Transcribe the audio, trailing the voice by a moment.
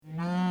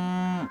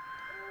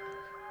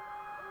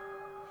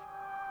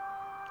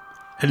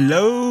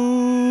Hello,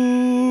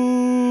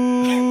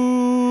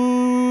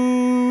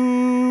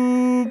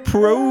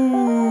 probers.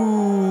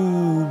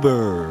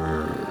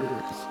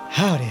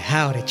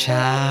 Howdy,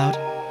 child.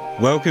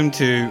 Welcome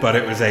to But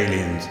It Was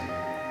Aliens,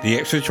 the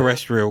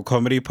extraterrestrial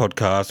comedy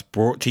podcast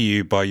brought to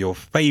you by your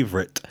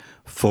favourite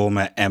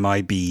former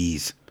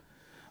MIBs.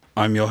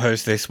 I'm your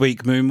host this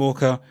week,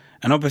 Moonwalker,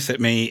 and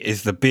opposite me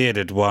is the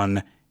bearded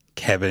one,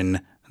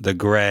 Kevin the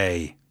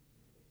Grey.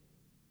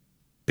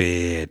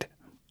 Beard.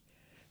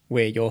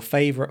 We're your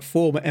favourite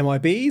former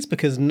MIBs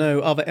because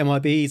no other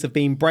MIBs have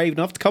been brave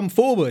enough to come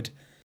forward.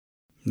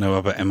 No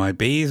other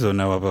MIBs or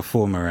no other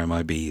former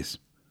MIBs?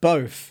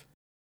 Both.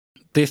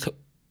 This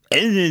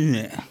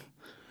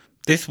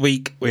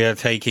week we are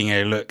taking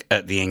a look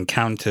at the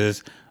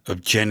encounters of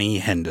Jenny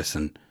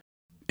Henderson,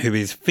 who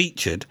is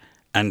featured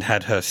and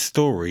had her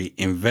story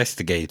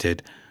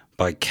investigated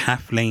by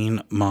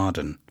Kathleen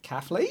Marden.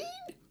 Kathleen?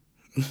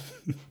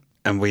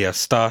 And we are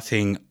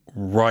starting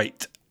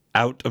right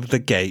out of the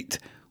gate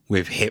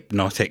with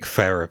Hypnotic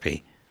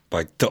Therapy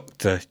by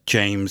Dr.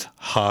 James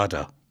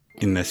Harder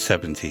in the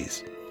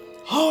 70s.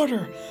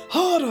 Harder!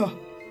 Oh,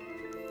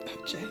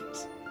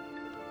 James.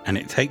 And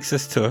it takes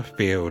us to a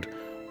field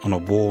on a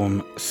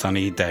warm,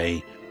 sunny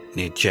day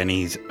near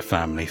Jenny's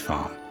family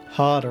farm.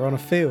 Harder on a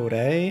field,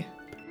 eh?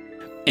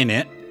 In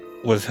it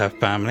was her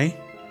family,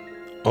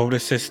 older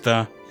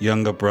sister,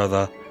 younger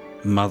brother,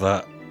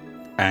 mother,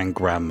 and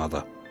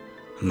grandmother.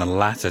 And the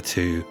latter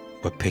two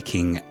were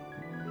picking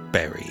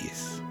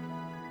berries.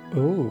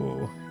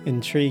 Ooh,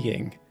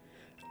 intriguing.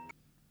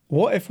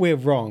 What if we're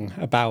wrong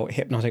about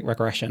hypnotic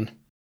regression?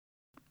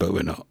 But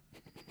we're not.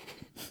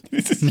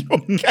 This is your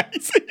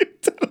case and you're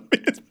telling me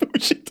it's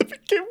bullshit to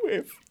begin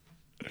with.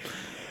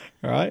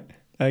 Right,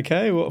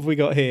 okay, what have we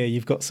got here?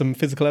 You've got some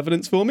physical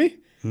evidence for me?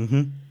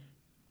 Mm-hmm.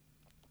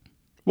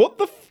 What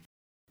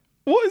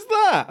is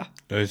that?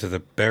 Those are the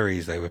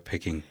berries they were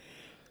picking.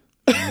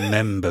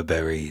 Member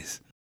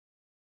berries.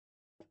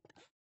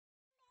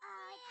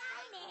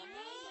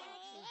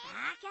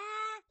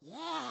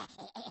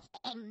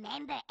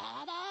 Remember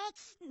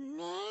Alex?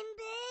 Remember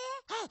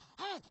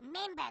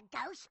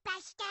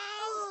Ghostbusters?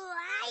 Oh,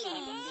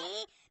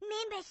 I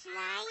remember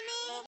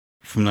Slimy?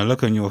 From the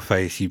look on your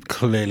face, you've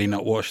clearly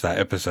not watched that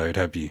episode,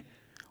 have you?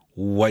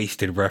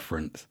 Wasted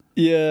reference.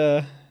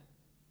 Yeah.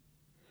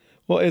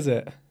 What is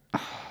it?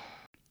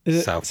 Is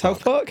it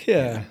South Park?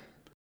 Yeah.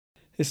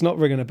 It's not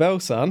ringing a bell,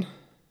 son.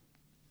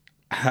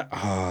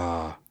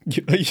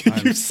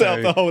 You've set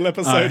up the whole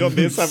episode on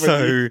this,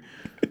 haven't you?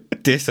 So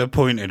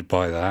disappointed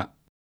by that.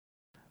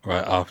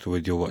 Right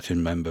afterward, you're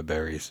watching Member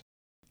Berries.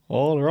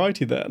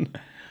 Alrighty then.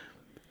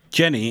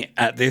 Jenny,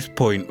 at this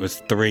point,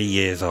 was 3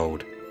 years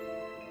old.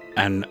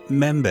 And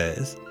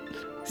members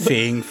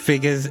seeing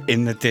figures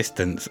in the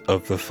distance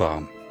of the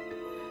farm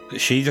that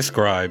she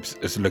describes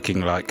as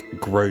looking like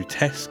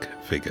grotesque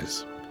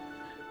figures.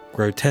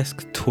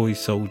 Grotesque toy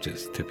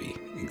soldiers, to be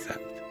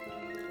exact.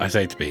 I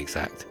say to be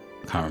exact.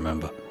 Can't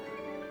remember.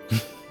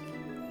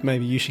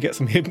 Maybe you should get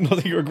some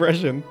hypnotic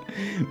regression.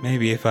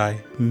 Maybe if I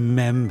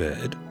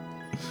remembered.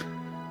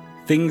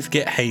 Things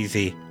get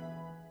hazy,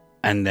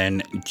 and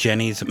then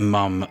Jenny's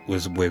mum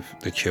was with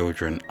the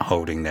children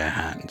holding their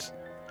hands.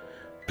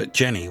 But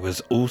Jenny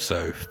was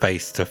also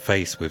face to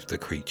face with the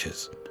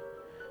creatures,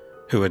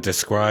 who are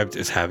described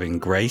as having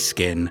grey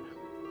skin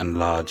and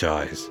large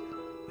eyes,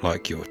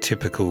 like your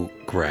typical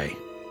grey.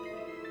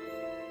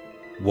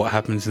 What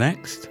happens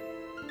next?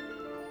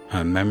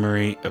 Her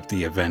memory of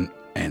the event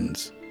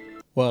ends.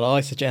 Well,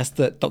 I suggest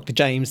that Dr.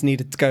 James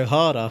needed to go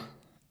harder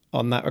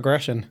on that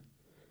regression.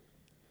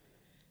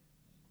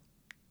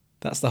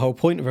 That's the whole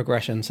point of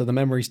regression, so the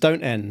memories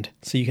don't end,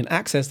 so you can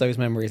access those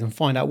memories and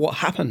find out what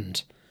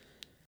happened.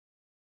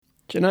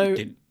 Do you know...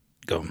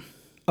 Go on.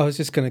 I was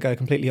just going to go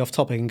completely off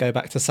topic and go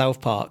back to South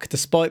Park.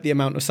 Despite the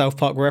amount of South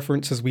Park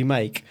references we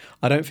make,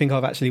 I don't think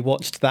I've actually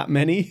watched that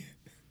many.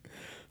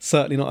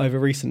 Certainly not over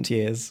recent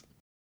years.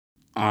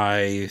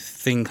 I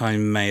think I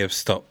may have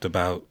stopped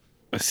about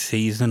a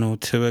season or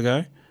two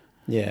ago.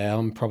 Yeah,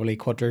 I'm probably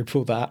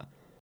quadruple that.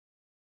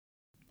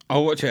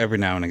 I'll watch it every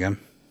now and again.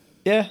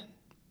 Yeah.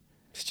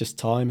 It's just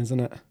time, isn't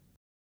it?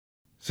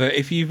 So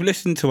if you've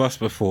listened to us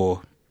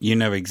before, you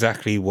know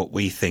exactly what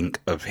we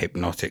think of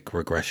hypnotic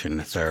regression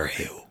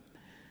therapy. Real.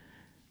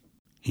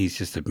 He's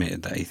just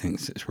admitted that he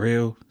thinks it's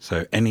real.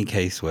 So any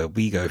case where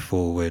we go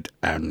forward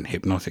and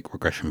hypnotic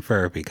regression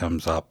therapy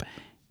comes up,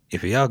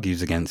 if he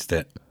argues against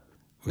it,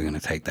 we're going to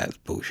take that as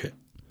bullshit.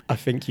 I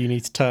think you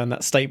need to turn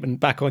that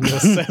statement back on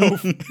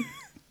yourself.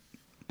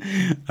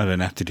 I don't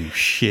have to do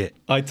shit.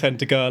 I tend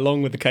to go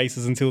along with the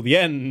cases until the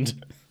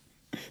end.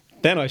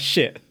 Then I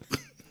shit.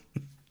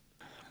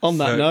 On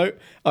that note,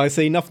 I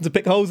see nothing to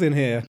pick holes in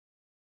here.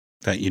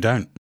 That you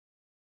don't.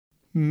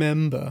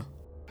 Member.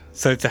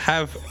 So to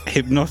have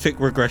hypnotic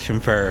regression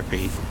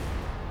therapy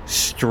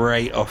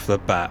straight off the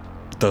bat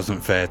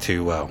doesn't fare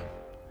too well.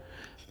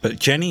 But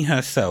Jenny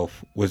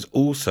herself was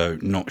also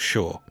not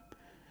sure.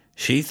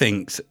 She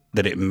thinks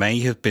that it may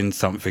have been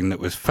something that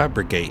was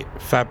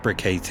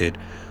fabricated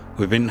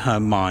within her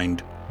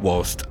mind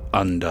whilst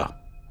under.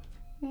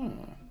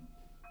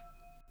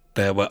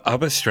 There were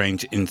other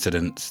strange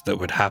incidents that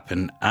would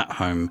happen at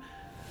home,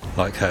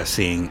 like her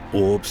seeing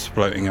orbs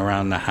floating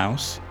around the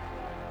house,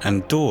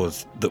 and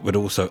doors that would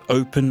also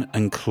open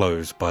and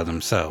close by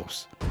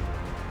themselves.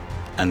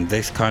 And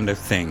this kind of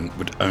thing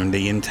would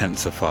only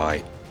intensify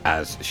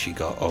as she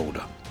got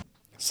older.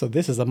 So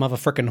this is a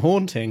motherfucking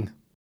haunting.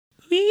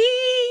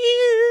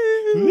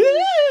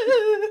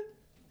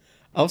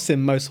 I've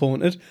seen Most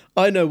Haunted.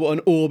 I know what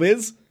an orb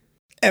is.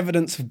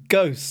 Evidence of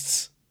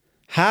ghosts.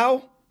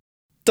 How?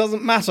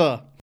 Doesn't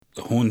matter.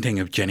 The Haunting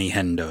of Jenny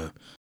Hendo,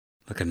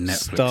 like a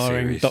Netflix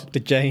Starring series. Dr.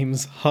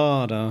 James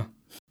Harder.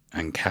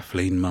 And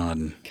Kathleen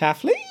Marden.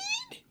 Kathleen?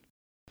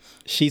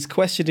 She's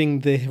questioning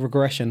the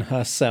regression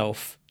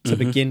herself to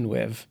begin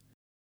with.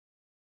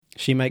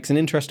 She makes an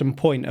interesting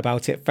point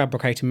about it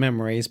fabricating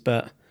memories,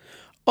 but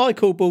I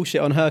call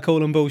bullshit on her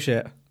calling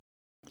bullshit.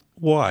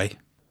 Why?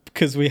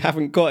 Because we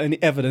haven't got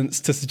any evidence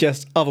to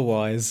suggest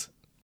otherwise.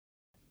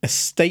 A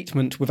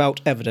statement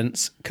without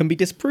evidence can be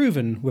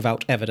disproven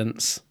without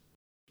evidence.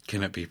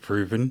 Can it be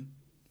proven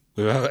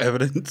without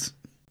evidence?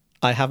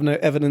 I have no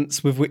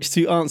evidence with which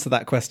to answer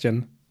that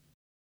question.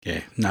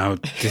 Yeah, now,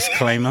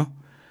 disclaimer.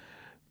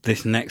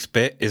 This next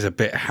bit is a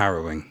bit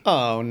harrowing.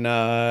 Oh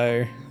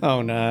no.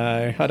 Oh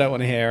no. I don't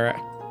want to hear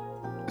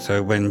it.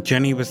 So when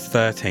Jenny was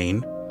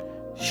 13,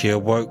 she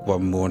awoke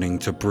one morning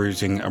to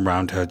bruising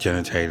around her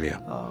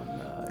genitalia. Oh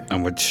no.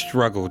 And would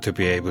struggle to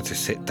be able to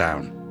sit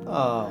down.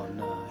 Oh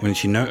no. When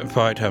she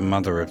notified her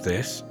mother of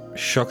this,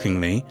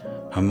 shockingly,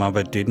 her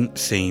mother didn't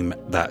seem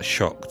that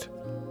shocked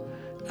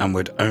and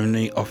would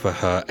only offer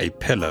her a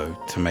pillow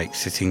to make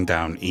sitting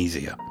down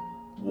easier.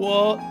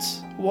 What?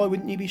 Why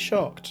wouldn't you be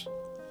shocked?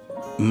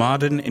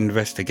 Marden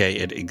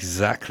investigated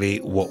exactly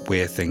what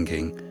we're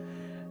thinking,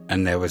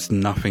 and there was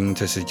nothing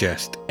to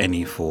suggest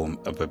any form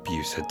of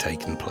abuse had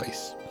taken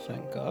place.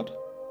 Thank God.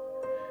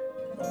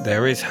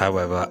 There is,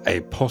 however, a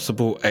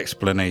possible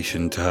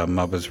explanation to her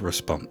mother's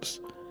response,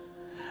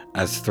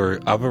 as through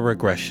other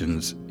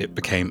regressions it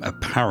became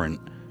apparent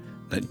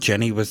that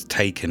Jenny was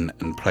taken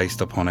and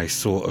placed upon a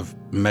sort of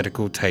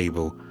medical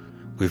table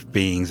with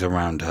beings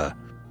around her,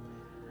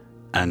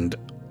 and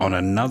on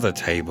another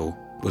table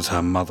was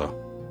her mother.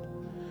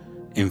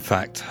 In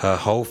fact, her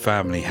whole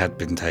family had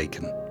been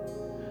taken,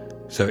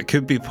 so it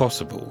could be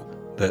possible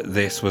that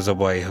this was a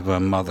way of her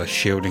mother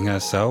shielding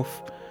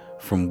herself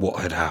from what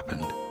had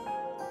happened.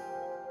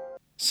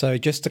 So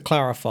just to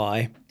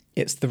clarify,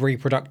 it's the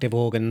reproductive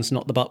organs,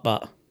 not the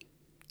butt.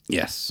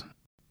 Yes,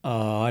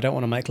 I don't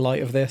want to make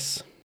light of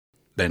this.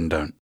 then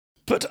don't.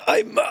 But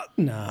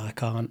no, I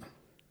can't.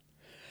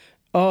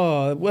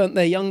 Oh, weren't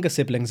there younger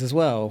siblings as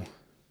well?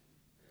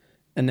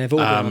 And they've all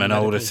been on the An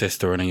older medical-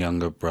 sister and a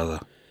younger brother.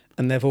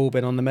 And they've all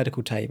been on the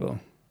medical table.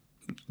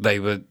 They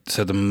were,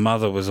 so the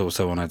mother was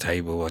also on a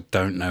table. I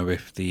don't know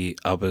if the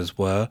others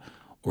were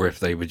or if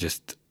they were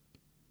just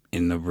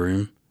in the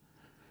room.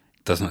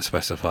 It doesn't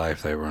specify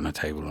if they were on a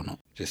table or not.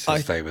 Just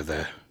says they were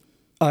there.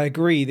 I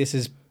agree this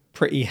is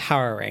pretty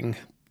harrowing.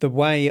 The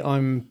way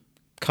I'm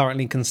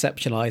currently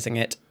conceptualizing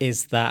it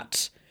is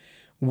that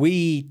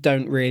we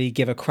don't really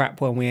give a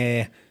crap when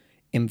we're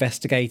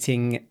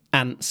investigating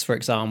ants, for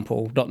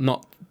example.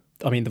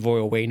 I mean the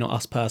royal we, not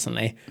us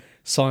personally.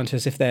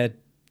 Scientists, if they're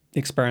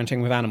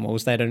experimenting with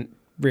animals, they don't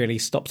really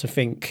stop to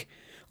think,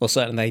 or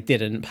certainly they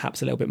didn't,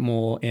 perhaps a little bit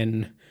more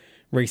in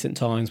recent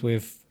times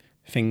with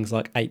things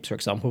like apes, for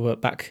example, but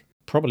back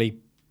probably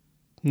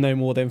no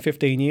more than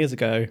 15 years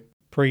ago,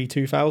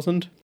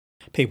 pre-2000,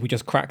 people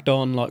just cracked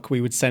on like we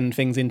would send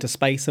things into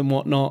space and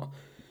whatnot.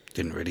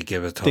 Didn't really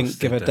give a toss. Didn't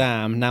give a did they?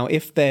 damn. Now,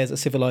 if there's a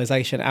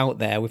civilization out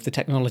there with the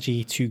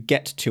technology to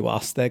get to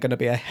us, they're going to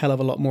be a hell of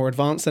a lot more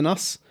advanced than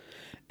us.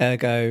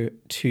 Ergo,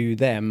 to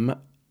them,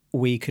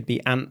 we could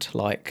be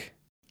ant-like.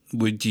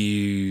 Would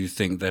you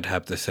think they'd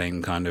have the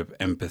same kind of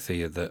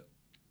empathy that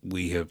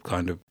we have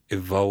kind of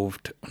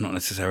evolved, not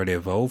necessarily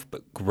evolved,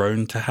 but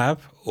grown to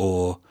have?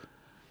 Or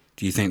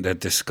do you think they'd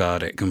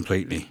discard it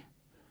completely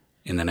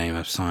in the name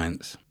of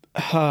science?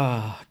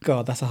 Ah,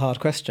 God, that's a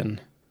hard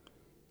question.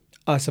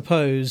 I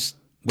suppose...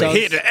 We're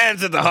here to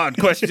answer the hard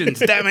questions,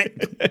 damn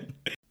it!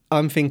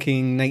 I'm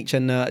thinking nature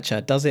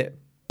nurture. Does it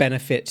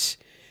benefit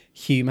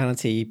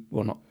humanity,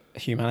 well, not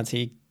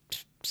humanity,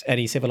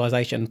 any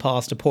civilization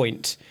past a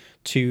point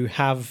to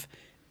have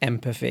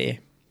empathy?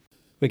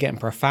 We're getting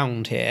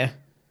profound here.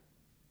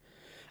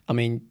 I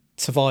mean,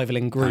 survival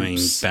in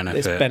groups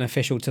is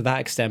beneficial to that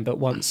extent, but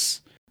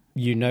once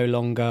you no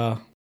longer...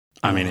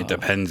 I mean, it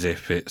depends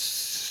if it's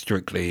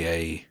strictly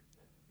a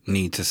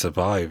need to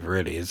survive,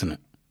 really, isn't it?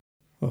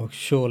 Well,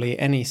 surely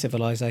any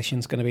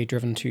civilization's going to be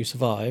driven to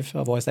survive,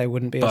 otherwise they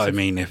wouldn't be... But I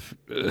mean, if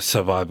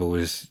survival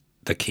is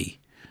the key,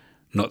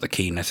 not the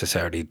key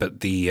necessarily, but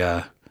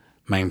the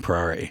main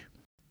priority.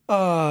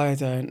 I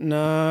don't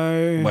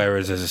know.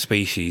 Whereas as a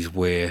species,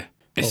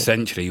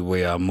 essentially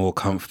we are more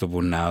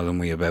comfortable now than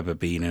we have ever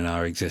been in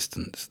our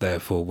existence.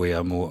 Therefore, we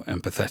are more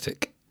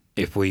empathetic.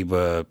 If we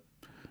were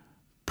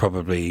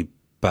probably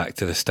back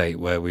to the state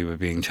where we were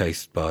being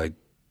chased by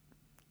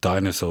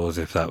dinosaurs,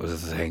 if that was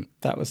a thing.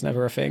 That was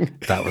never a thing.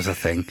 That was a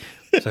thing.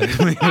 So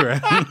we were,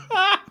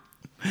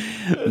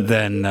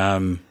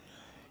 then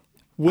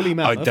Woolly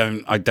mammoth.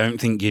 I don't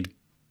think you'd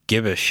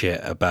give a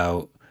shit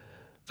about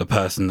the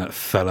person that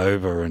fell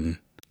over and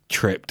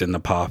tripped in the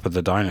path of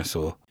the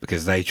dinosaur,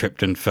 because they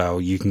tripped and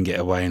fell. You can get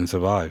away and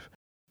survive.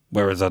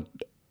 Whereas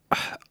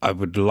I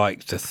would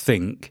like to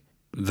think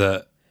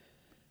that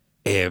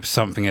if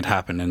something had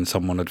happened and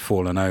someone had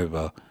fallen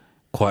over,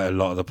 quite a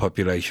lot of the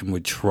population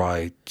would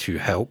try to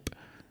help.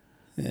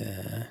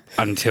 Yeah.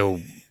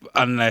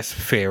 Unless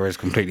fear is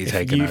completely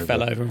taken If over. you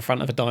fell over in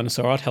front of a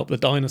dinosaur, I'd help the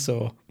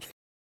dinosaur.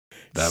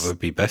 That would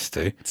be best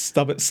to.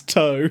 Stub its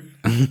toe.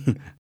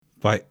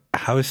 Like,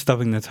 how is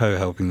stubbing the toe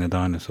helping the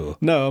dinosaur?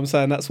 No, I'm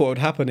saying that's what would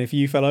happen if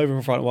you fell over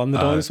in front of one. The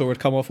dinosaur would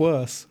come off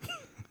worse.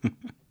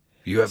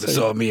 You ever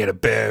saw me and a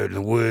bear in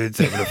the woods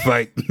having a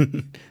fight?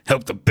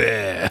 Help the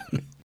bear.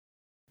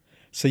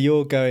 So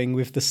you're going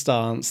with the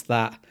stance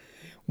that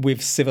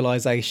with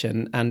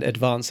civilization and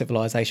advanced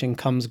civilization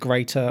comes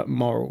greater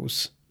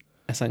morals,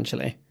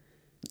 essentially.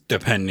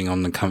 Depending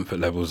on the comfort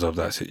levels of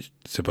that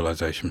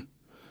civilization.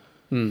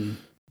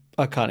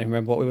 I can't even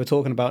remember what we were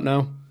talking about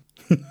now.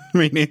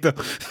 Me neither.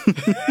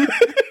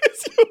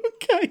 It's your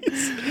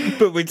case.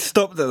 But we'd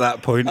stopped at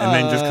that point and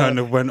then just kind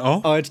of went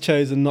off. I'd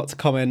chosen not to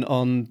comment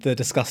on the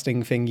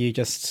disgusting thing you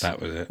just...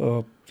 That was it.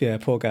 Oh, yeah,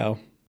 poor girl.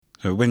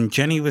 So when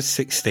Jenny was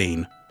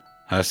 16,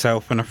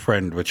 herself and a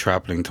friend were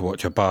travelling to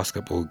watch a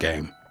basketball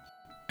game.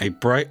 A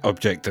bright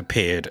object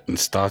appeared and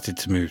started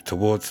to move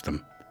towards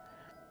them.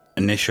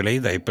 Initially,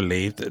 they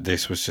believed that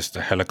this was just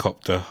a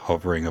helicopter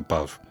hovering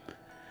above,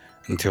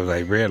 until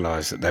they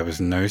realised that there was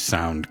no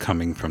sound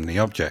coming from the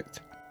object.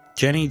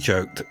 Jenny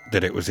joked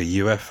that it was a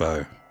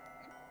UFO,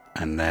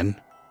 and then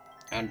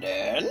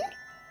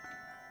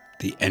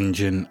the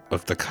engine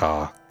of the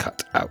car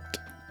cut out.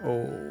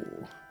 Oh.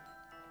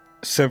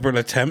 Several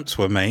attempts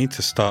were made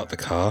to start the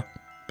car,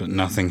 but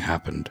nothing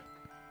happened.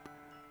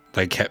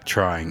 They kept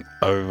trying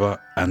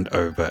over and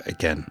over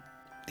again.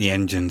 The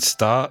engine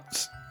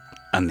starts,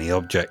 and the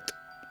object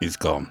is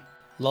gone.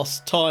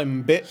 Lost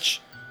time, bitch.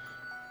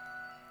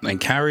 They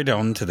carried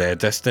on to their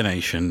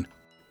destination,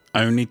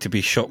 only to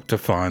be shocked to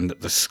find that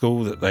the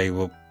school that they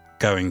were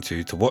going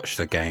to watch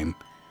the game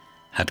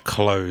had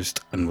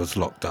closed and was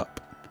locked up.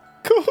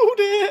 Called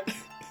it.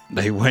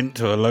 They went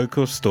to a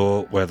local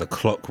store where the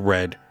clock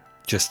read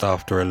just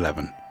after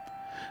 11,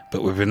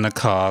 but within the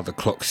car the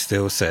clock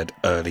still said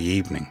early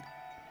evening.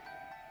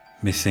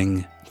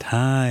 Missing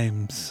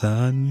time,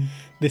 son.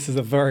 This is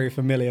a very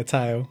familiar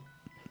tale.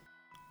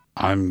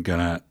 I'm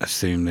gonna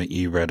assume that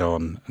you read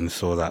on and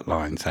saw that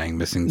line saying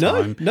missing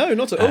No, time. no,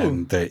 not at all.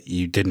 And that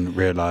you didn't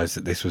realise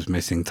that this was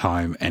missing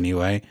time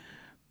anyway,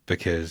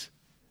 because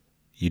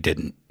you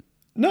didn't.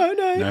 No.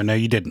 No,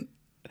 you didn't.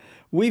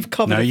 We've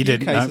covered a you few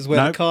didn't. cases No, where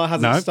no, the car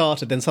hasn't no,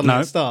 started, then suddenly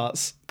no. it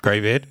starts.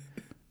 Greybeard,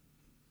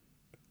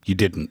 you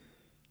didn't.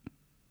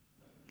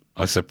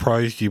 I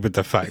surprised you with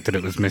the fact that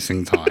it was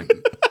missing time.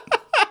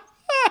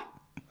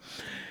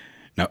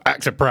 Now,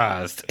 act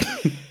surprised.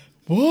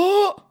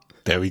 What?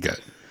 There we go.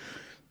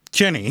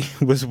 Jenny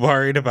was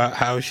worried about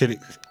how she'd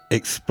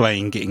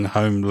explain getting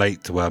home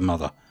late to her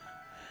mother.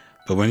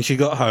 But when she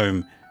got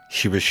home,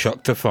 she was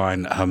shocked to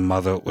find that her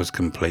mother was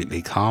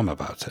completely calm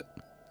about it.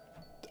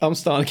 I'm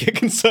starting to get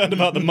concerned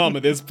about the mum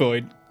at this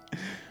point.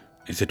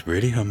 Is it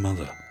really her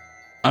mother?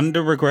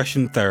 Under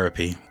regression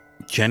therapy,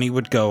 Jenny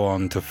would go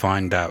on to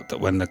find out that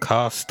when the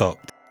car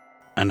stopped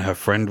and her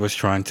friend was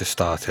trying to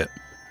start it,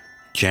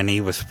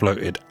 Jenny was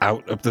floated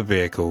out of the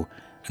vehicle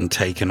and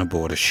taken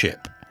aboard a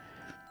ship,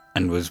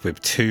 and was with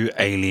two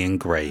alien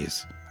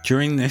greys.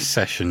 During this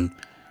session,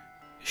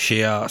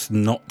 she asked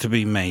not to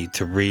be made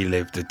to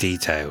relive the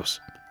details.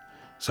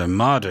 So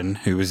Marden,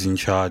 who was in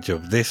charge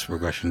of this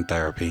regression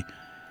therapy,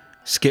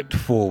 skipped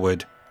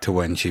forward to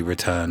when she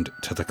returned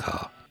to the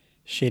car.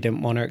 She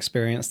didn't want to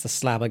experience the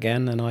slab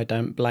again, and I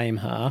don't blame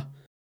her.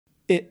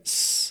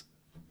 It's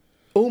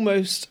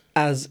almost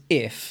as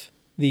if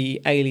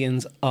the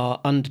aliens are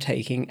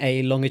undertaking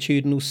a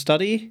longitudinal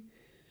study.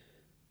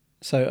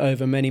 So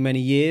over many, many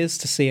years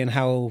to see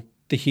how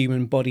the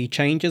human body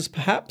changes,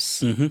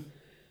 perhaps. Mm-hmm.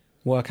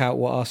 Work out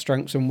what our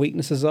strengths and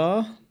weaknesses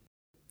are.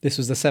 This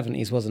was the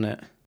 70s, wasn't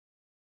it?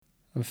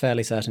 I'm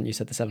fairly certain you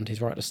said the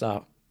 70s right at the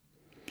start.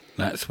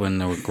 That's when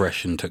the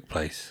regression took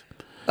place.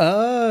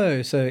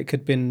 Oh, so it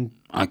could have been...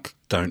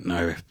 Don't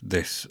know if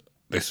this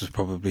was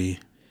probably...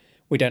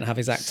 We don't have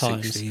exact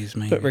times. 60s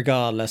maybe. But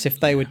regardless, if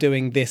they were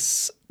doing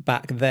this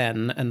back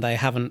then and they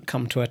haven't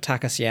come to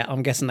attack us yet,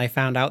 I'm guessing they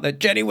found out that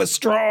Jenny was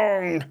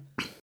strong.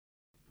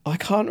 I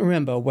can't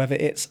remember whether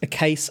it's a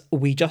case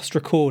we just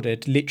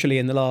recorded literally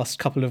in the last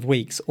couple of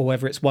weeks or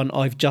whether it's one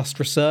I've just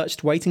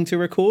researched waiting to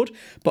record,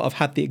 but I've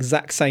had the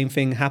exact same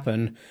thing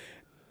happen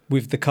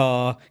with the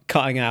car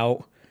cutting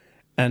out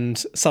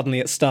and suddenly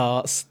it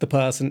starts, the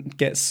person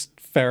gets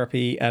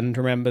therapy and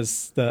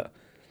remembers that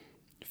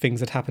things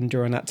had happened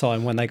during that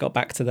time when they got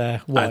back to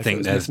their wife. I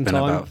think there's been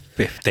about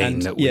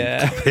 15 that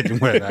we've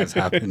covered where that's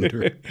happened,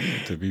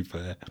 to be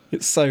fair.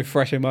 It's so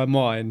fresh in my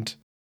mind.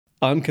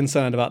 I'm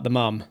concerned about the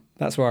mum.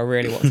 That's where I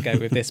really want to go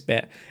with this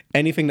bit.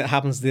 Anything that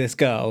happens to this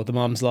girl, the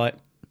mum's like,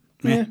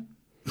 yeah,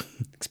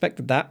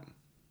 expected that.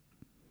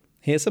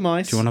 Here's some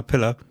ice. Do you want a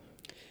pillow?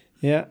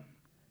 Yeah.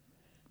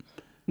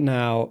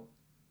 Now,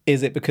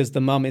 is it because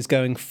the mum is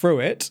going through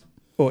it,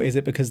 or is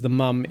it because the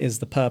mum is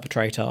the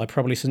perpetrator? I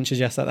probably shouldn't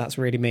suggest that that's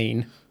really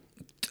mean.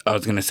 I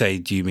was going to say,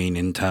 do you mean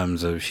in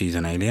terms of she's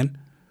an alien?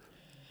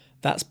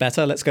 That's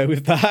better. Let's go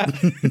with that.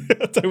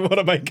 I don't want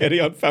to make any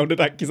unfounded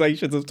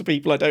accusations as to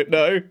people I don't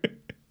know.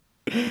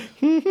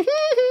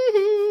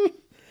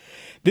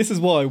 This is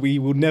why we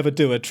will never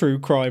do a true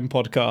crime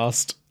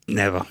podcast.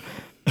 Never.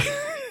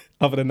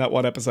 Other than that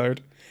one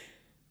episode.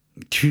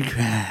 True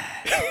crime.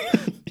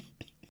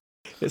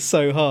 It's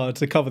so hard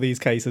to cover these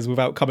cases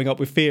without coming up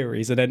with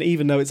theories. And then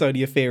even though it's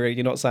only a theory,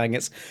 you're not saying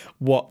it's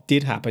what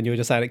did happen. You're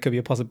just saying it could be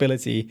a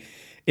possibility.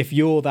 If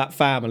you're that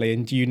family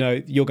and you know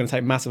you're going to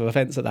take massive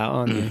offence at that,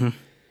 aren't you?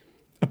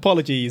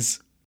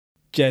 Apologies,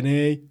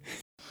 Jenny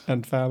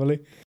and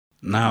family.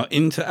 Now,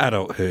 into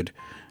adulthood,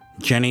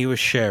 Jenny was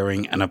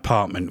sharing an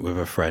apartment with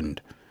a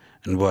friend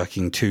and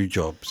working 2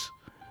 jobs.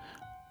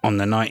 On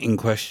the night in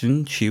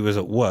question, she was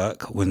at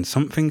work when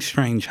something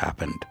strange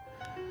happened.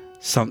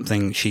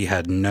 Something she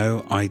had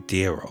no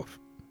idea of.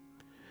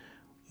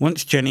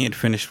 Once Jenny had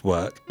finished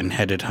work and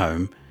headed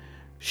home,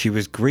 she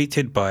was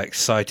greeted by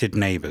excited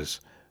neighbours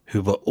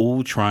who were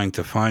all trying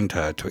to find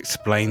her to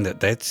explain that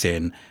they'd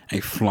seen a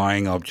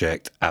flying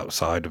object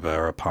outside of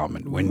her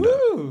apartment window.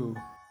 Woo!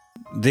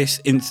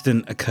 This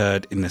incident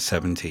occurred in the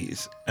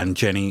 70s, and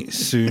Jenny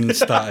soon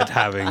started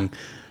having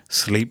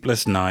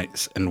sleepless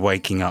nights and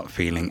waking up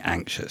feeling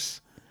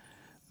anxious.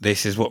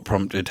 This is what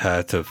prompted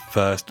her to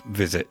first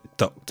visit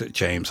Dr.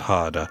 James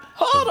Harder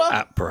of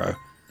APRO,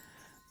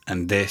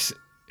 and this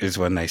is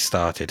when they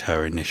started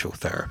her initial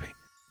therapy.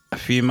 A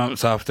few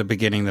months after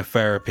beginning the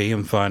therapy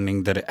and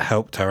finding that it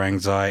helped her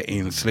anxiety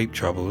and sleep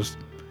troubles,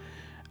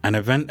 an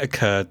event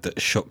occurred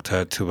that shocked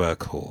her to her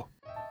core.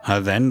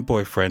 Her then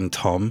boyfriend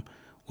Tom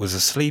was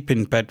asleep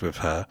in bed with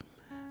her,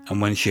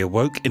 and when she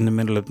awoke in the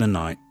middle of the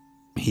night,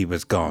 he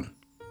was gone.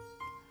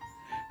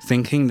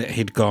 Thinking that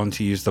he'd gone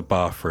to use the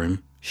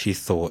bathroom, she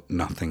thought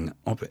nothing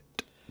of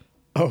it.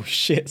 Oh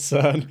shit,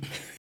 son.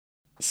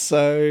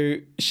 So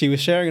she was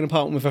sharing an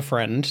apartment with a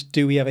friend.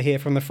 Do we ever hear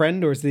from the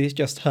friend, or is this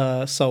just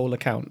her sole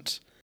account?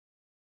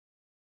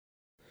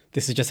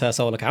 This is just her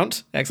sole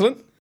account.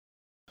 Excellent.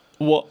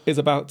 What is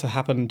about to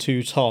happen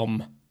to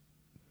Tom?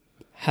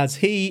 Has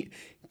he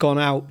gone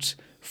out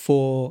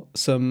for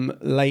some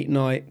late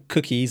night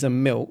cookies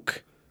and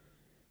milk?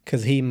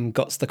 Because he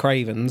got the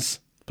cravings.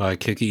 By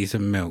cookies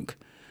and milk,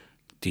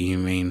 do you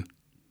mean...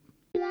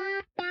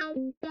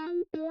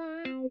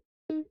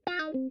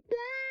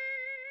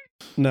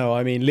 No,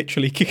 I mean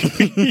literally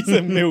cookies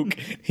and milk.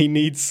 He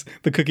needs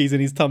the cookies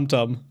in his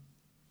tum-tum.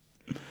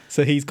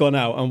 So he's gone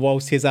out, and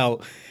whilst he's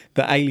out,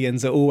 the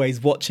aliens are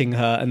always watching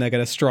her, and they're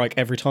going to strike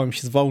every time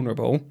she's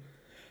vulnerable.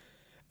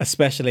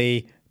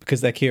 Especially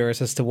because they're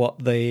curious as to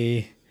what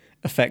the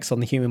effects on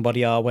the human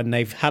body are when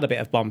they've had a bit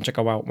of bum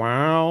chicka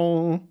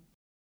wow.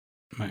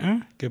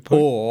 Good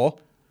point. Or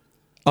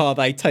are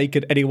they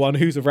taking anyone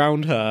who's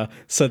around her,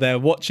 so they're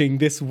watching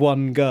this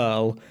one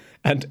girl,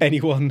 and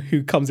anyone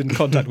who comes in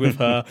contact with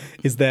her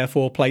is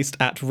therefore placed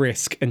at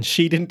risk. And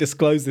she didn't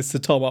disclose this to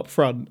Tom up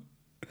front.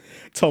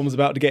 Tom's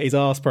about to get his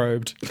arse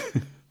probed.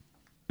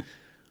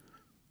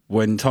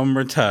 When Tom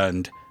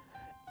returned,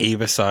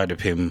 either side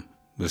of him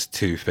was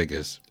 2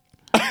 figures.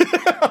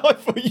 I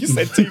thought you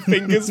said 2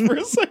 fingers for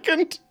a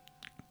second.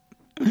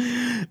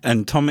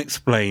 And Tom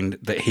explained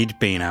that he'd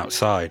been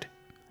outside.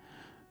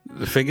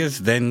 The figures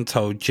then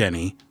told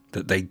Jenny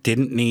that they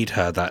didn't need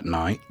her that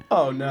night.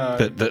 Oh no.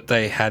 But that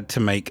they had to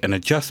make an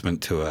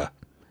adjustment to her.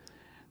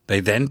 They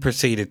then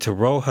proceeded to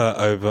roll her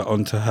over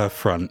onto her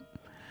front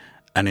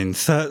and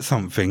insert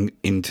something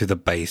into the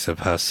base of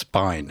her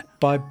spine.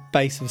 By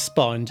base of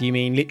spine, do you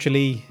mean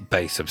literally?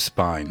 Base of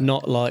spine.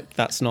 Not like,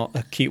 that's not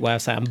a cute way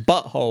of saying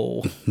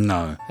butthole.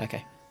 No.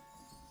 Okay.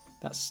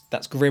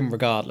 That's grim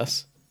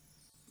regardless.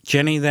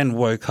 Jenny then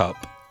woke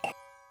up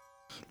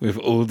with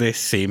all this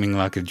seeming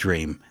like a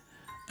dream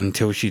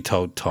until she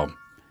told Tom,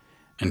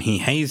 and he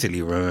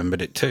hazily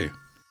remembered it too.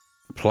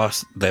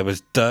 Plus, there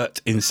was dirt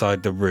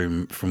inside the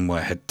room from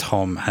where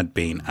Tom had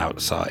been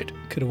outside.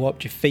 Could have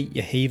wiped your feet,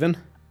 you heathen.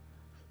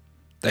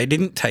 They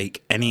didn't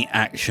take any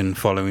action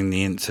following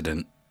the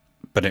incident,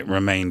 but it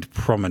remained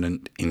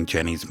prominent in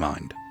Jenny's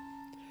mind.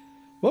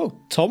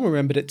 Well, Tom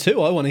remembered it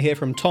too. I want to hear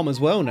from Tom as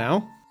well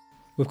now.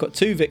 We've got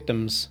 2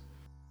 victims.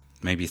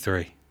 Maybe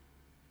 3.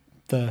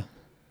 The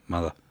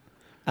Mother.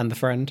 and the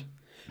friend.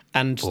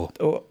 And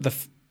 4.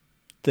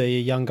 The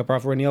younger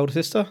brother and the older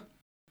sister.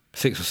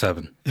 6 or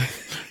 7.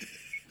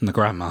 And the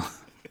grandma.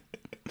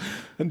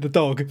 And the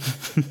dog.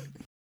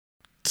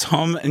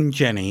 Tom and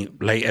Jenny,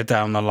 later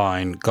down the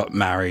line, got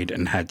married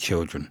and had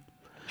children.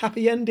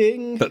 Happy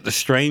ending. But the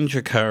strange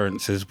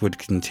occurrences would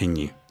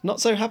continue. Not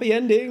so happy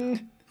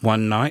ending.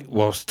 One night,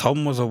 whilst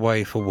Tom was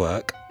away for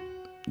work,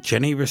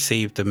 Jenny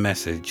received a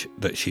message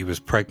that she was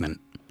pregnant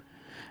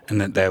and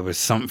that there was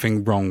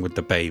something wrong with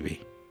the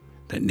baby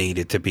that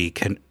needed to be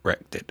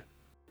corrected.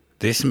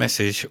 This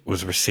message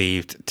was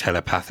received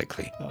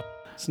telepathically. Oh,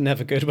 it's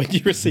never good when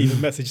you receive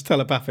a message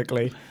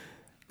telepathically.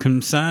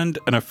 Concerned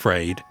and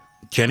afraid,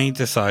 Jenny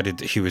decided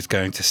that she was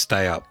going to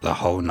stay up the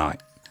whole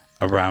night.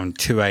 Around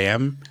 2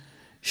 a.m,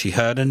 she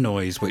heard a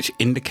noise which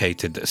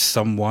indicated that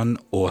someone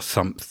or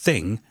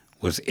something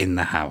was in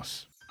the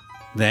house.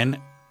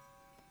 Then,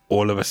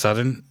 all of a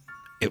sudden,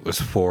 it was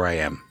 4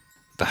 a.m.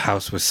 The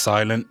house was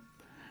silent,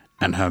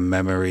 and her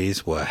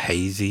memories were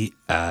hazy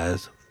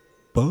as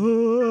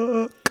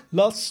fuck.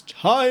 Last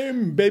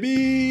time,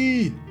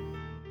 baby!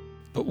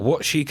 But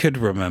what she could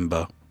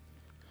remember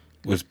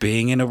was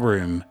being in a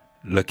room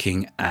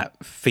looking at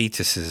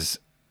fetuses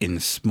in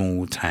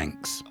small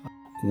tanks.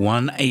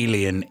 One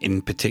alien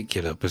in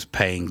particular was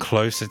paying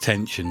close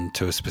attention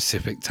to a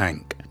specific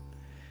tank.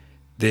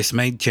 This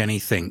made Jenny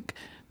think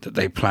that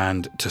they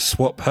planned to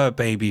swap her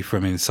baby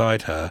from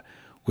inside her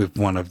with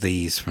one of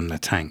these from the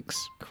tanks.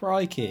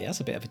 Crikey,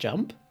 that's a bit of a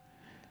jump.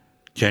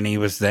 Jenny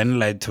was then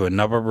led to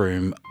another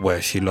room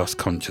where she lost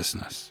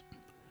consciousness.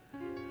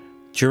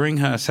 During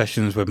her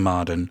sessions with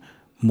Marden,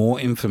 more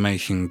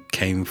information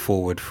came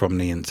forward from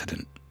the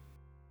incident.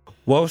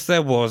 Whilst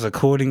there was,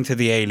 according to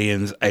the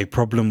aliens, a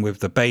problem with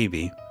the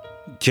baby,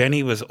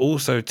 Jenny was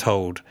also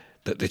told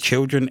that the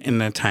children in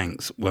the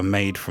tanks were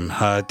made from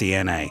her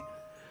DNA,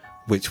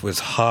 which was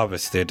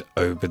harvested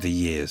over the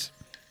years.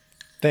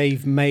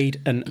 They've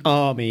made an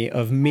army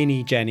of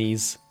mini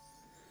Jennies.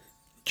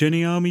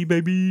 Jenny Army,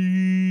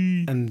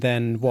 baby! And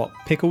then what,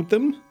 pickled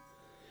them?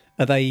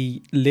 Are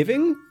they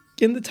living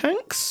in the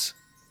tanks?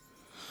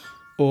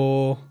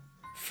 Or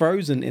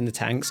frozen in the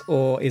tanks?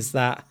 Or is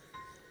that...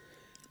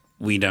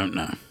 We don't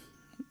know.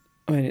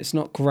 I mean, it's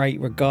not great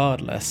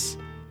regardless.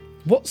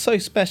 What's so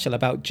special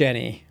about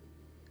Jenny?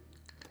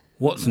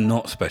 What's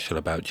not special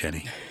about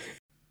Jenny?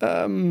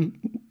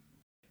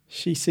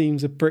 She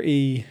seems a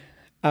pretty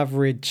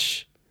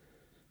average...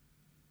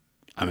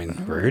 I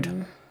mean,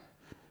 rude.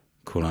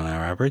 Cool on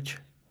our average.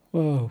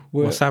 Whoa.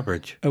 What's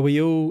average? Are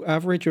we all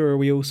average or are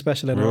we all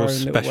special in We're our all own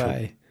special. little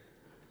way?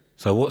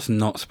 So what's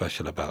not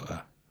special about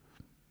her?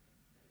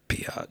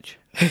 Biatch.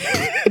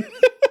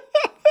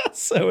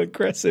 So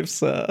aggressive,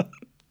 sir.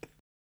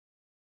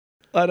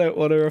 I don't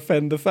want to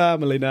offend the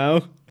family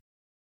now.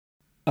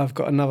 I've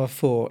got another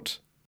thought.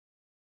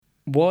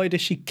 Why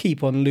does she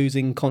keep on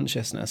losing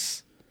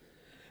consciousness?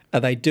 Are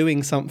they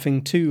doing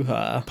something to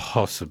her?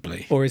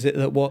 Possibly. Or is it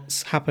that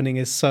what's happening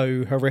is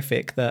so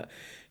horrific that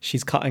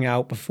she's cutting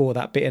out before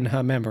that bit in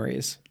her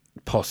memories?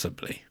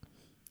 Possibly.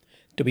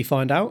 Do we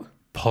find out?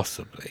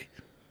 Possibly.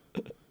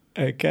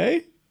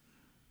 Okay.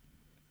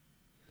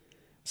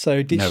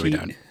 So did No, she... we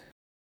don't.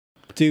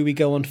 Do we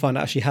go on to find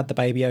out she had the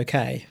baby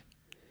okay?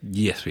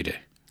 Yes, we do.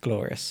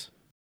 Glorious.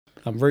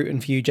 I'm rooting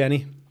for you,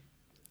 Jenny.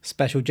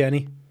 Special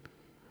Jenny.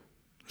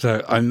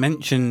 So I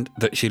mentioned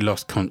that she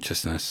lost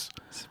consciousness,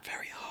 It's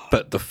very hard.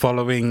 but the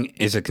following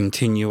is a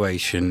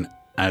continuation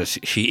as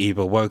she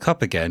either woke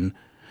up again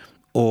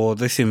or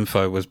this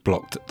info was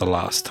blocked the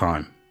last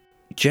time.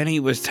 Jenny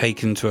was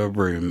taken to a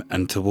room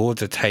and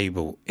towards a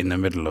table in the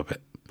middle of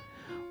it,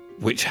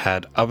 which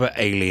had other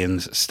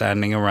aliens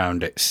standing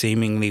around it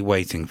seemingly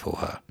waiting for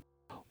her.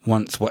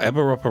 Once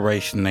whatever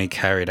operation they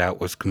carried out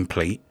was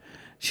complete,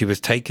 she was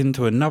taken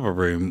to another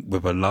room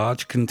with a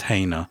large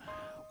container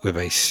with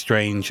a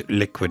strange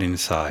liquid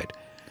inside,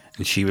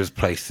 and she was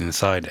placed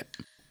inside it.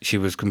 She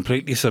was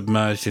completely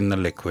submerged in the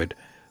liquid,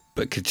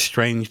 but could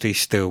strangely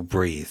still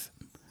breathe.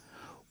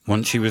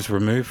 Once she was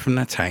removed from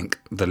the tank,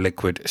 the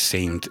liquid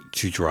seemed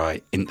to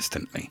dry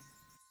instantly.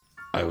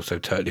 I also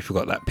totally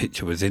forgot that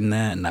picture was in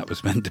there, and that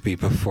was meant to be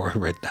before I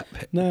read that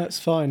bit. No, it's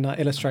fine. That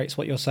illustrates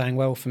what you're saying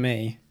well for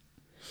me.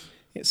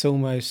 It's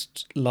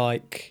almost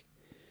like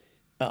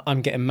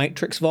I'm getting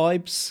Matrix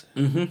vibes.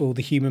 Mm-hmm. All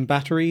the human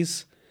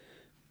batteries,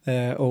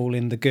 they're all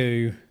in the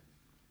goo.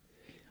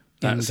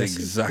 That's the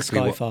exactly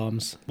Sky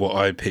Farms. what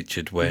I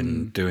pictured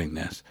when doing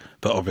this.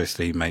 But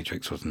obviously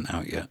Matrix wasn't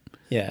out yet.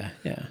 Yeah,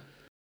 yeah.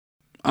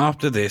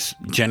 After this,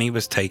 Jenny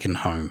was taken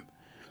home.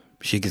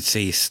 She could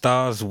see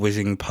stars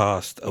whizzing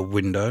past a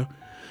window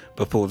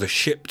before the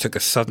ship took a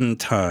sudden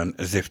turn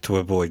as if to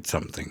avoid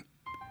something.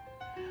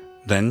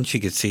 Then she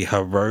could see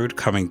her road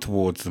coming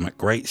towards them at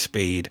great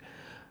speed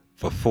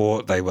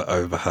before they were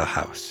over her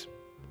house,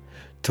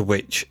 to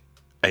which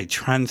a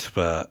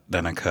transfer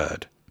then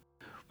occurred,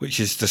 which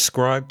is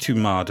described to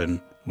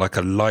Marden like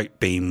a light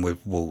beam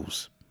with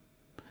walls.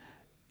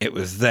 It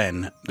was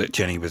then that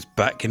Jenny was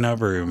back in her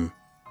room,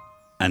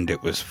 and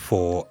it was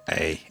 4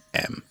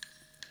 a.m.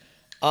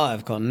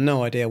 I've got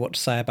no idea what to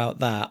say about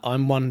that.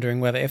 I'm wondering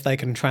whether if they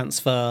can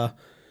transfer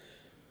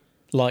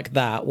like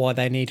that, why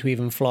they need to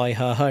even fly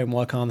her home.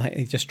 Why can't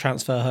they just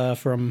transfer her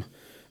from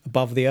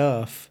above the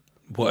earth?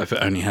 What if it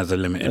only has a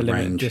limited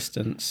range?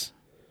 Distance.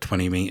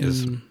 20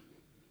 metres.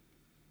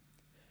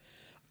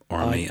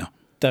 Or a metre.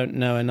 Don't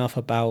know enough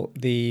about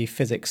the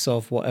physics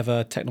of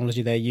whatever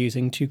technology they're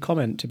using to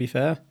comment, to be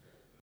fair.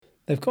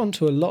 They've gone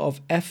to a lot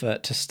of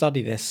effort to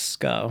study this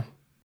girl.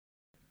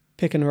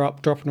 Picking her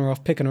up, dropping her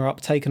off, picking her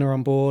up, taking her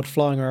on board,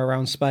 flying her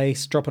around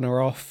space, dropping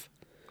her off.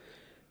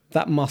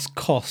 That must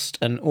cost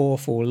an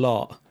awful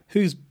lot.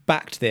 Who's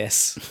backed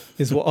this,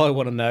 is what I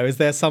want to know. Is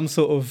there some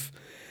sort of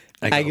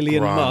They got a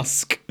Alien grant.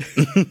 Musk,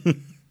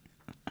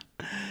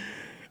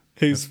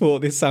 who's thought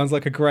this sounds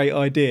like a great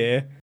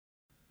idea.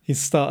 He's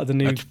started a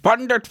new... It's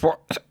funded for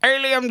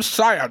alien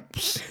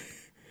science.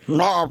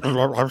 Blah,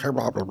 blah, blah,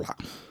 blah, blah, blah.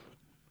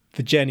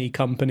 the Jenny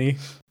company.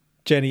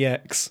 Jenny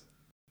X.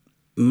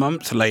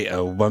 Months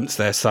later, once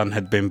their son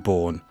had been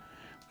born,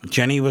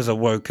 Jenny was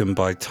awoken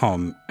by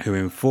Tom, who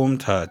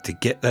informed her to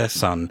get their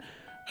son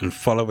and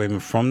follow him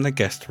from the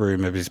guest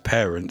room of his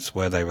parents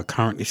where they were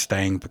currently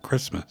staying for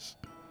Christmas.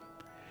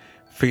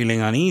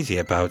 Feeling uneasy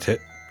about it,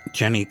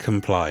 Jenny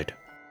complied.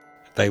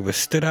 They were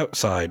stood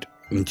outside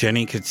and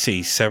Jenny could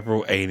see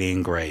several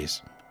alien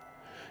greys.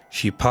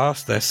 She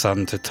passed their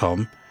son to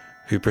Tom,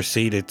 who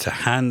proceeded to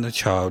hand the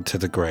child to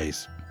the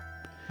greys.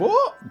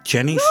 What?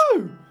 Jenny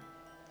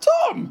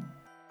Tom!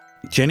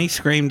 Jenny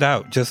screamed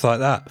out just like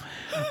that,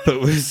 but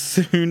was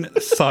soon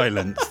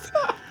silenced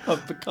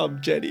I've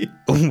become Jenny.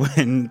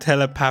 when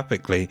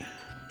telepathically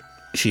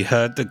she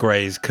heard the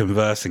greys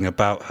conversing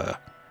about her,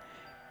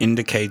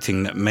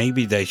 indicating that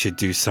maybe they should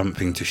do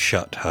something to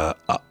shut her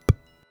up.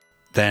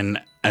 Then,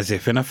 as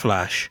if in a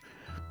flash,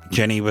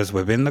 Jenny was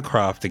within the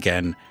craft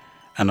again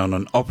and on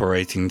an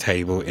operating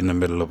table in the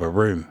middle of a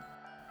room.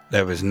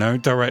 There was no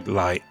direct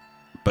light,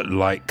 but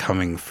light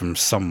coming from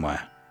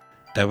somewhere.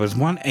 There was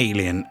one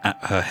alien at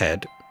her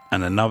head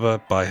and another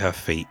by her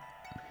feet,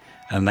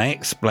 and they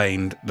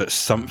explained that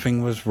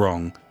something was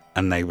wrong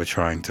and they were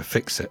trying to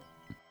fix it.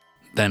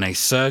 Then a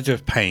surge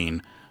of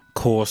pain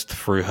coursed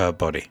through her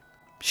body.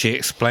 She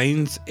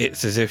explains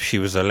it's as if she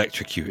was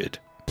electrocuted.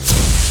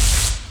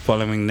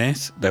 Following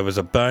this, there was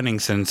a burning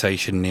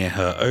sensation near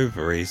her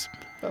ovaries,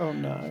 Oh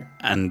no.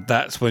 and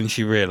that's when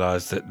she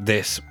realised that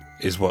this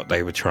is what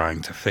they were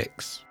trying to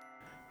fix.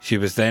 She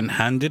was then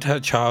handed her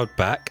child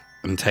back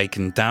and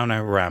taken down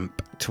a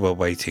ramp to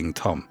awaiting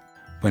Tom.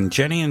 When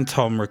Jenny and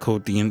Tom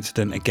recalled the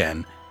incident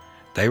again,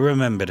 they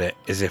remembered it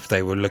as if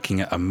they were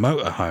looking at a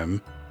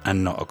motorhome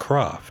and not a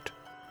craft.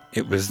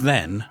 It was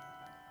then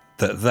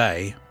that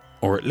they,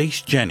 or at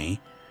least Jenny,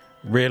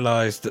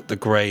 realised that the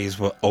greys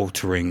were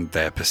altering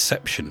their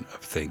perception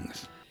of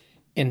things.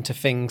 Into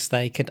things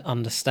they could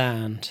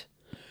understand.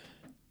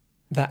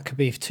 That could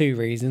be for two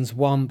reasons.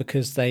 One,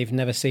 because they've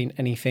never seen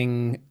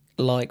anything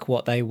like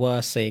what they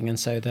were seeing, and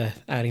so the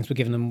aliens were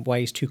giving them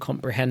ways to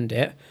comprehend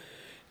it.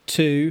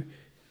 Two,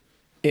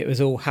 it was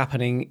all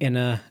happening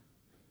in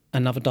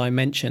another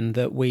dimension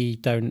that we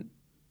don't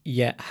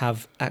yet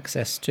have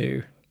access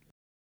to.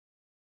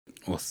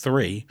 Or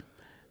three,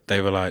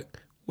 they were like,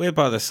 we're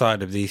by the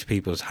side of these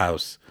people's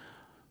house.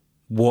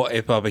 What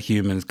if other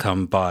humans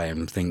come by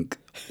and think,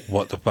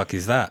 what the fuck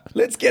is that?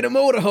 Let's get them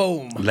all to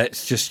home.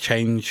 Let's just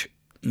change,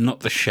 not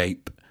the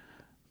shape,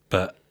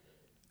 but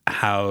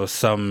how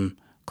some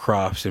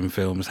crafts in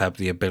films have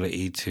the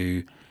ability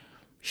to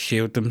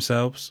shield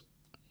themselves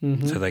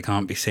so they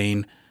can't be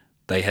seen.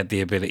 They had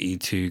the ability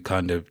to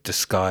kind of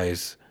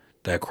disguise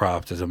their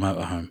craft as a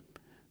motorhome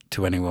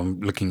to anyone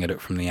looking at it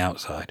from the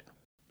outside.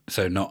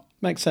 So not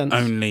Makes sense.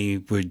 only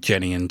would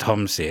Jenny and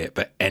Tom see it,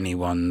 but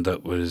anyone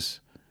that was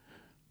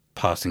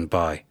passing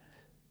by.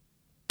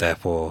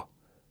 Therefore,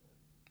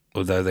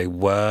 although they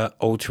were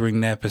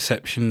altering their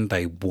perception,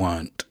 they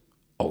weren't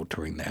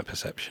altering their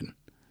perception.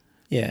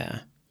 Yeah.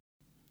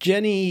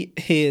 Jenny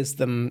hears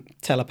them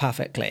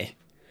telepathically.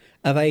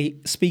 Are they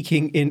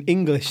speaking in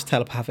English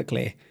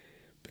telepathically?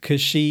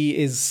 Because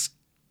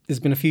there's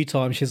been a few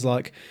times she's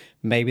like,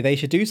 maybe they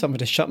should do something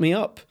to shut me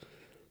up.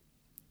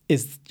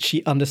 Is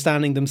she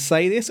understanding them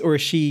say this, or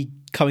is she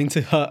coming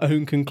to her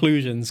own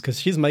conclusions? Because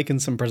she's making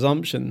some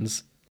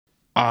presumptions.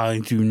 I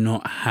do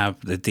not have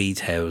the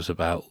details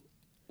about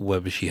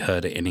whether she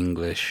heard it in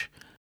English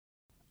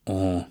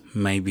or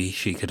maybe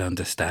she could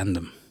understand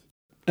them.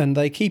 And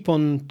they keep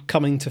on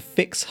coming to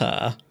fix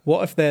her.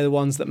 What if they're the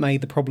ones that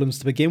made the problems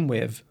to begin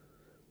with?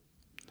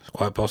 It's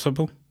quite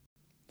possible.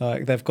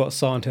 Like, they've got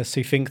scientists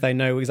who think they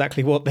know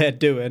exactly what they're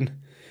doing,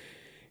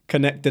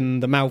 connecting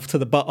the mouth to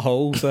the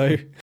butthole, so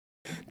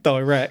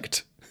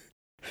direct.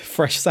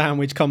 Fresh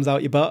sandwich comes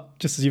out your butt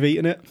just as you've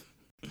eaten it.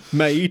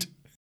 Made.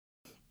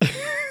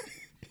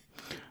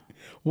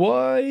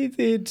 Why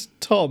did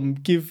Tom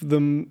give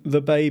them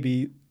the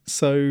baby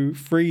so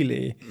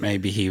freely?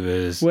 Maybe he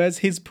was Where's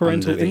his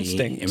parental under the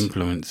instinct?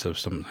 influence of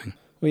something.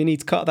 Well, you need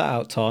to cut that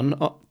out, Ton.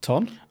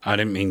 Ton? I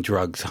didn't mean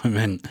drugs. I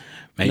meant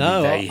maybe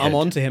No, they I'm had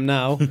on to him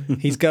now.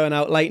 He's going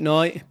out late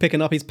night,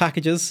 picking up his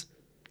packages.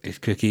 his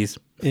cookies,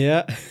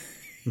 Yeah.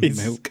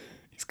 His milk.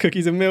 His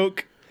cookies and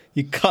milk.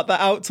 You cut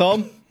that out,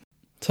 Tom.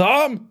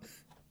 Tom!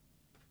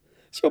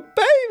 It's your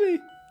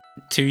baby!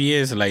 2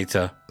 years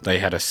later, they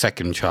had a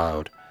second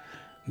child,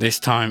 this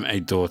time a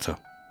daughter.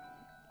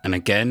 And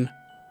again,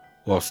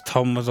 whilst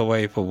Tom was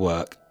away for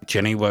work,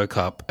 Jenny woke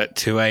up at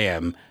 2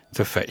 a.m.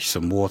 to fetch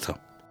some water.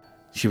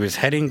 She was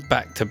heading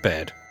back to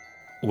bed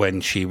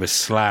when she was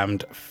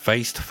slammed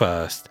face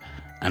first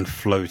and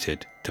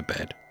floated to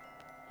bed.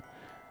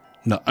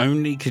 Not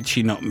only could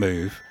she not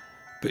move,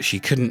 but she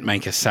couldn't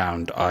make a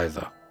sound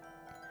either.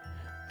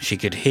 She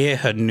could hear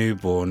her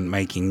newborn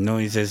making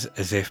noises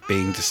as if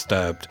being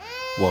disturbed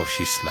while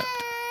she slept.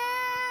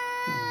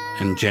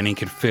 and Jenny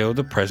could feel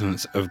the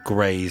presence of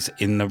greys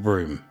in the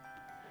room.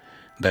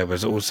 There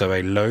was also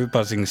a low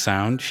buzzing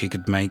sound she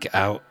could make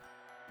out,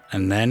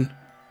 and then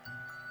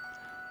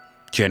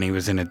Jenny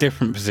was in a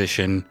different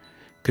position,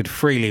 could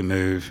freely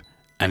move,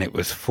 and it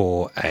was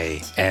 4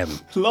 a.m.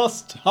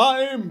 Lost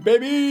time,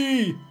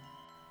 baby!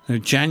 So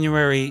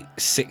January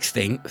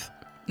 16th,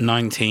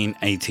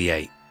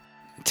 1988.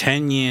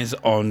 10 years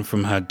on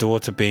from her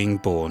daughter being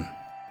born.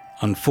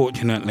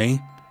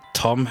 Unfortunately,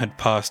 Tom had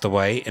passed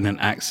away in an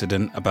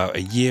accident about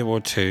a year or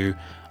two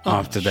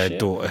after their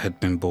daughter had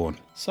been born.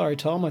 Sorry,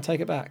 Tom, I take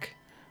it back.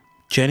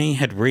 Jenny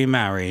had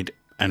remarried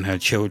and her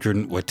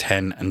children were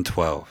 10 and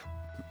 12.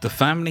 The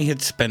family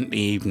had spent the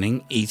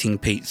evening eating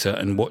pizza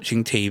and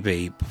watching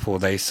TV before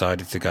they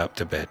decided to go up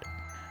to bed.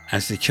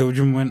 As the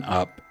children went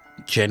up,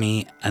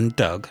 Jenny and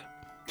Doug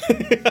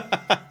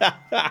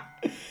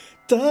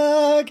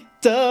Doug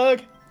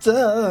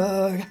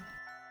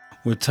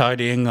were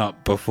tidying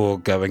up before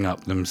going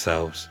up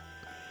themselves.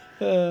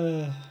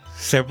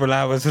 Several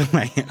hours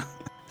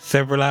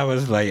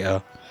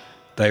later,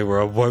 they were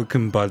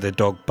awoken by the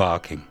dog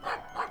barking.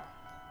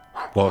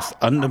 Whilst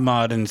under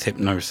Marden's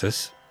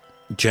hypnosis,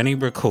 Jenny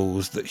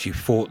recalls that she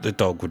thought the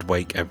dog would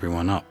wake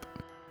everyone up,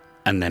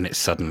 and then it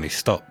suddenly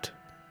stopped.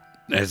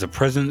 There's a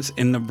presence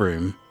in the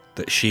room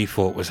that she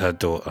thought was her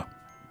daughter.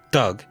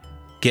 Doug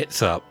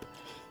gets up,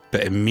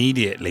 but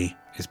immediately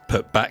is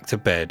put back to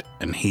bed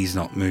and he's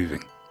not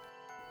moving.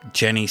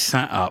 Jenny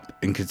sat up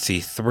and could see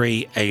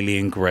 3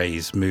 alien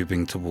greys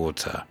moving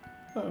towards her.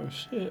 Oh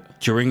shit.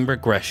 During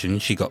regression,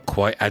 she got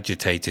quite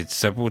agitated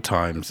several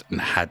times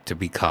and had to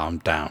be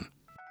calmed down.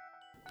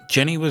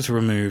 Jenny was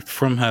removed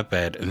from her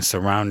bed and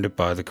surrounded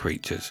by the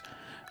creatures,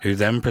 who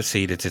then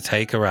proceeded to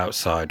take her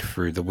outside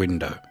through the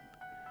window.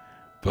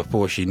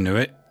 Before she knew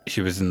it,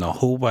 she was in the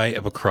hallway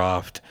of a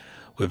craft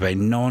with a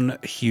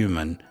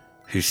non-human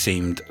who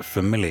seemed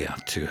familiar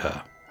to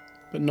her.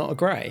 But not a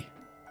grey?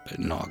 But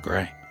not a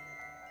grey.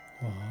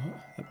 What?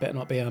 That better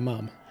not be her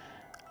mum.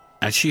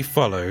 As she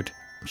followed,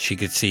 she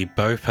could see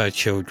both her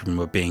children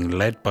were being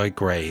led by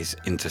greys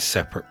into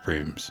separate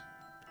rooms.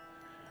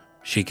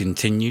 She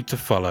continued to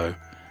follow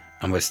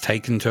and was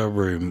taken to a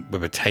room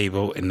with a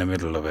table in the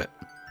middle of it.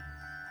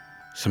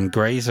 Some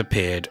greys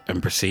appeared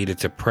and proceeded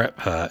to prep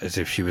her as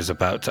if she was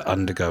about to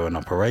undergo an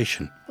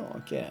operation. Oh,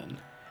 again.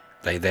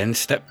 They then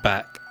stepped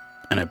back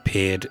and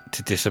appeared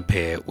to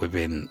disappear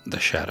within the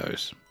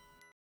shadows.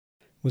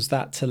 Was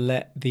that to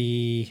let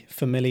the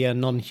familiar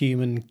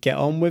non-human get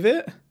on with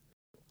it?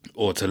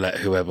 Or to let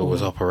whoever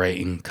was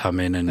operating come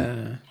in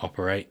and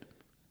operate.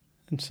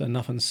 And so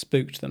nothing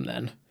spooked them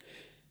then.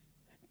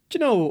 Do you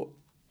know,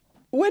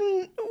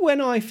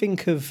 when I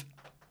think of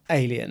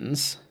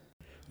aliens,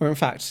 or in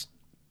fact,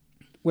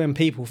 when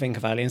people think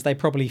of aliens, they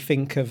probably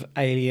think of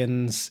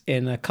aliens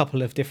in a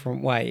couple of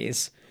different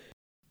ways.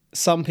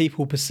 Some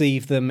people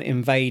perceive them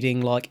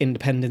invading like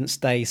Independence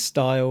Day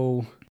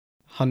style,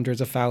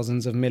 hundreds of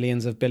thousands of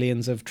millions of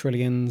billions of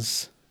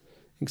trillions,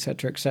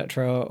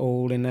 etc.,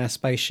 all in their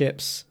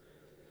spaceships.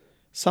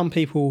 Some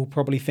people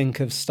probably think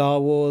of Star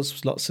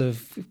Wars, lots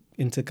of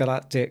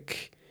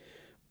intergalactic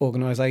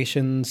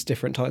organisations,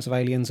 different types of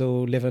aliens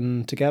all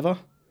living together.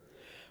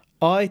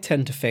 I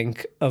tend to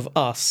think of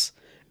us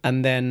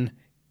and then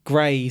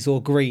greys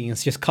or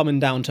greens just coming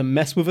down to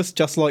mess with us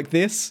just like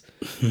this.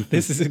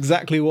 This is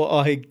exactly what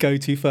I go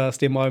to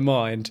first in my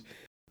mind.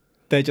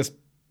 They're just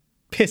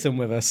pissing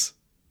with us,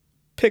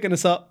 picking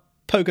us up,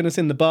 poking us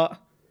in the butt,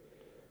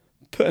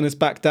 putting us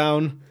back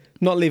down,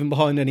 not leaving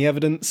behind any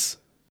evidence,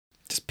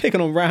 just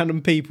picking on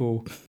random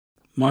people.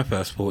 My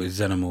first thought is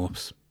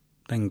xenomorphs,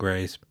 then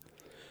greys.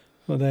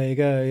 Well, there you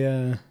go,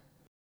 yeah.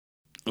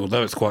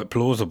 Although it's quite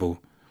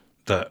plausible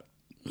that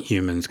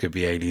humans could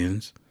be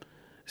aliens,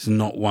 it's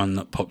not one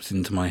that pops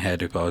into my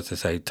head if I was to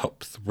say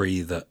top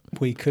 3 that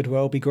We could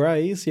well be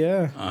greys,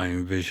 yeah. I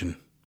envision.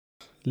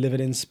 Living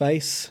in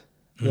space,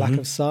 lack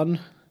of sun,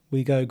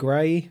 we go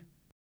grey.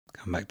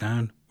 Come back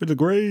down with the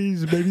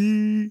greys,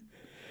 baby.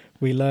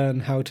 We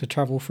learn how to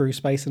travel through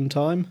space and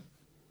time.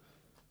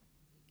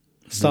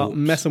 Start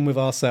messing with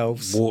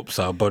ourselves. Warps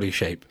our body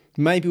shape.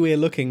 Maybe we're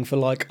looking for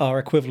like our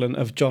equivalent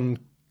of John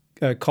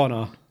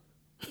Connor.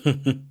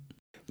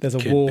 There's a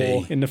Could war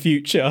be. in the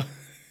future.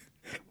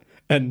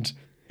 And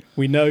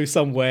we know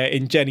somewhere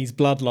in Jenny's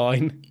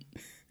bloodline,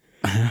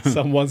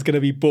 someone's going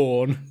to be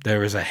born.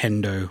 There is a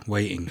Hendo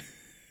waiting.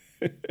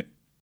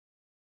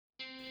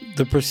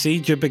 The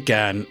procedure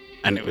began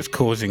and it was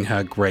causing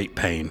her great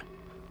pain.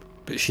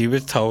 But she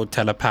was told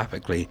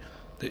telepathically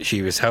that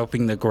she was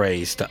helping the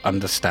greys to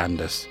understand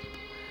us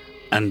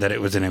and that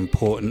it was an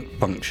important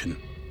function.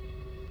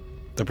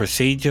 The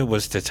procedure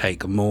was to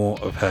take more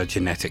of her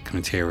genetic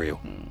material.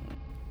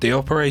 The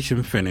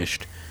operation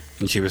finished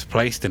and she was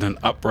placed in an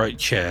upright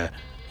chair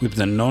with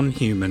the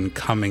non-human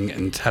coming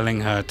and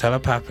telling her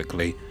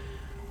telepathically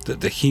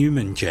that the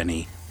human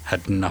Jenny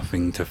had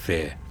nothing to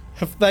fear.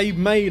 Have they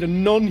made a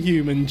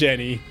non-human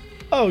Jenny?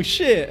 Oh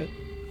shit.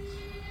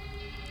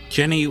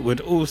 Jenny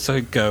would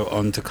also go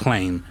on to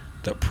claim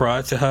that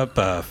prior to her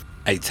birth,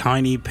 a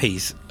tiny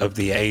piece of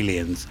the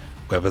aliens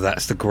whether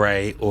that's the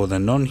Grey or the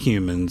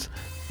non-humans,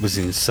 was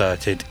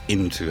inserted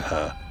into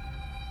her.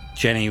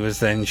 Jenny was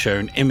then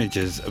shown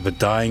images of a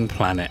dying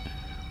planet,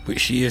 which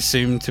she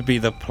assumed to be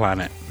the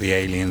planet the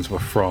aliens were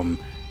from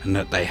and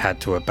that they had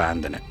to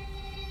abandon it.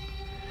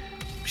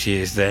 She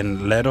is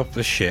then led off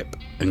the ship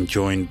and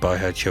joined by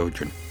her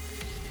children.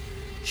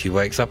 She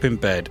wakes up in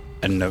bed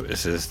and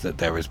notices that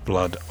there is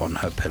blood on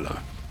her pillow.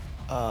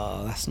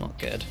 Oh, that's not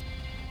good.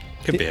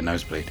 Could be a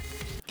nosebleed.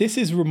 This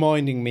is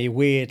reminding me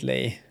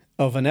weirdly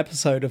of an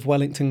episode of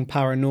Wellington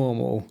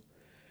Paranormal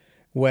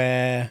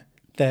where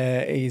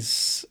there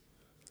is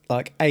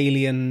like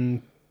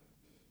alien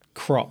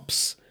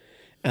crops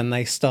and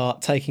they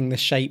start taking the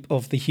shape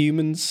of the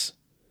humans.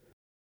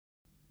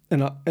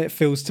 And it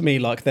feels to me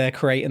like they're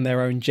creating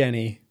their own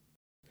Jenny.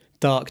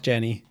 Dark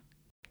Jenny.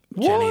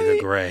 Jenny the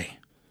Grey.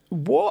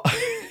 What?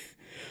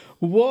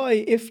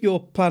 Why, if your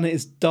planet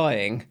is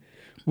dying,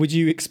 would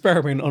you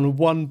experiment on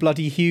one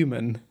bloody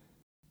human?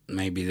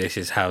 Maybe this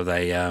is how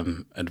they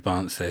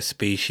advance their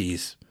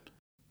species.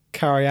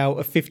 Carry out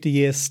a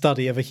 50-year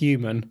study of a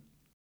human.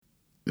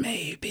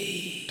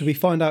 Maybe. Do we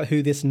find out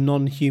who this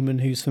non-human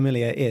who's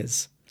familiar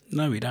is?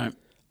 No, we don't.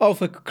 Oh,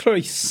 for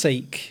Christ's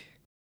sake.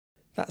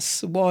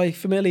 That's why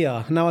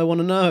familiar. Now I want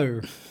to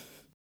know.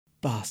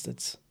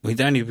 Bastards. We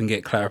don't even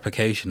get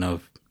clarification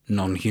of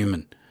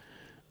non-human.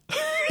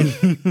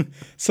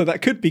 So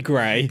that could be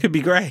Grey. Could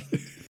be Grey.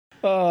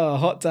 Oh,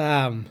 hot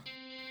damn.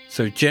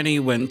 So Jenny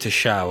went to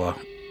shower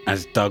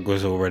as Doug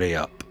was already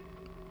up.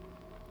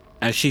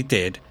 As she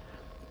did,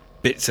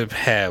 bits of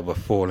hair were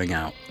falling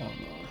out. Oh,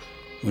 no.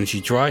 When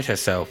she dried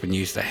herself and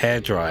used the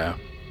hairdryer,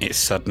 it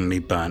suddenly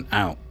burnt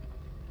out.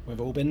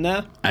 We've all been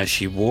there. As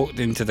she walked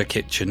into the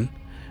kitchen,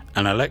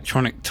 an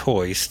electronic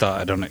toy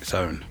started on its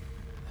own.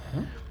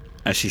 Huh?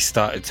 As she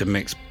started to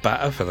mix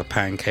batter for the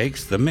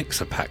pancakes, the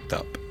mixer packed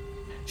up.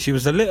 She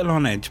was a little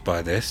on edge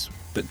by this,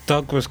 but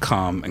Doug was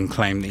calm and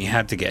claimed that he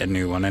had to get a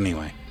new one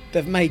anyway.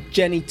 They've made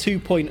Jenny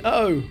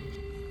 2.0.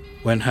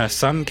 When her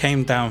son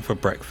came down for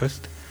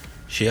breakfast,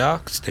 she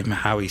asked him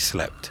how he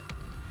slept.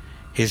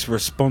 His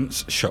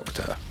response shocked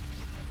her.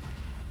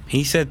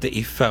 He said that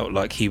he felt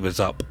like he was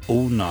up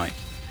all night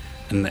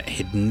and that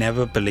he'd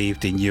never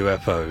believed in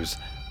UFOs,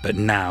 but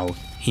now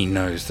he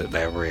knows that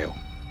they're real.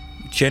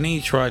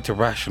 Jenny tried to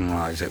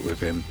rationalise it with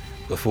him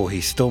before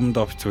he stormed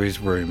off to his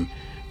room,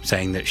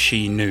 saying that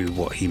she knew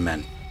what he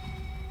meant.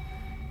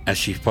 As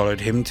she followed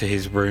him to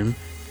his room,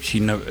 she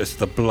noticed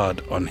the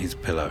blood on his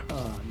pillow.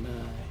 Oh, no.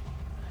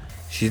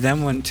 She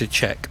then went to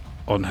check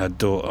on her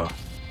daughter,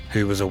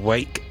 who was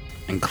awake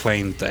and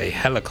claimed that a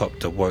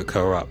helicopter woke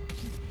her up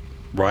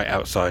right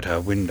outside her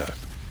window,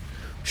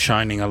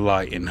 shining a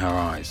light in her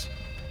eyes.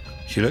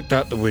 She looked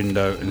out the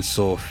window and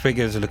saw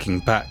figures looking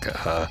back at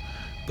her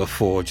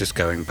before just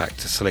going back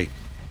to sleep.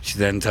 She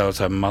then tells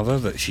her mother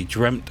that she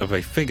dreamt of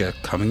a figure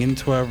coming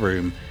into her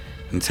room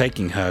and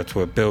taking her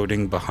to a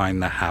building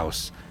behind the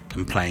house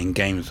and playing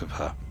games with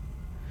her.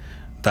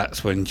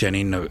 That's when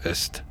Jenny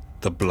noticed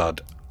the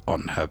blood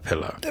on her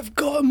pillow. They've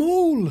got them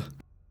all.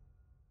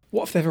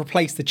 What if they've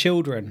replaced the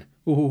children?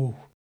 Ooh.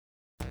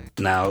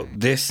 Now,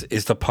 this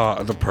is the part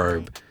of the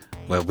probe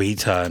where we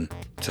turn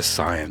to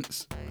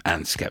science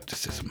and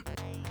skepticism.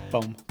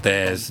 Bomb.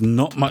 There's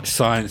not much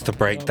science to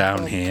break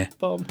down here,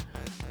 Bomb.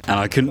 and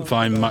I couldn't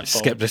find much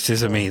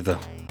skepticism either.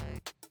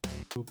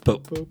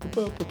 But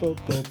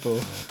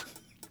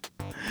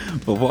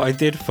what I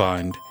did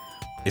find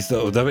is that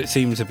although it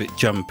seems a bit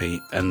jumpy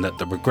and that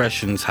the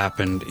regressions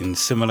happened in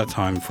similar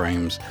time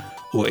frames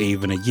or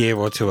even a year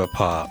or two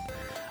apart,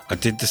 I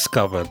did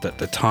discover that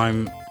the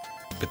time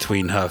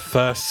between her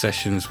first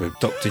sessions with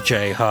Dr.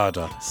 J.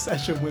 Harder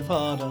Session with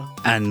Harder.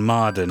 and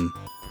Marden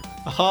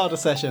A harder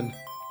session.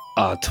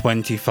 are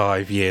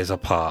 25 years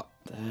apart.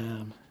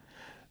 Damn.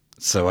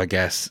 So I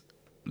guess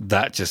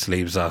that just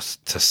leaves us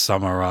to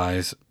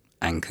summarise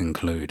and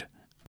conclude.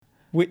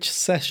 Which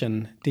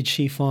session did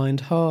she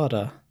find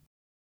harder?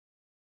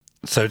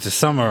 So to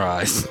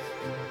summarise,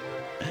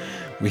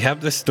 we have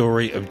the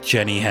story of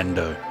Jenny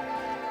Hendo,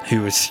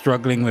 who is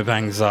struggling with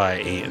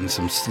anxiety and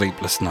some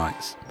sleepless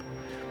nights.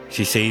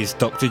 She sees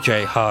Dr.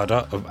 J.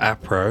 Harder of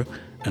APRO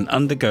and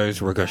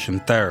undergoes regression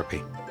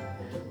therapy.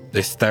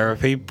 This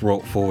therapy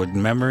brought forward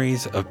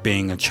memories of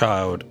being a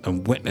child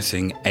and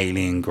witnessing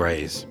alien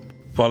greys.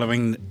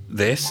 Following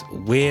this,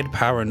 weird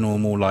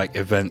paranormal-like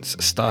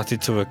events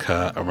started to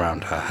occur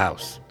around her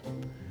house.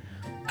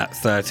 At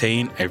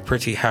 13, a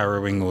pretty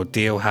harrowing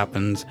ordeal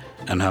happens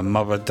and her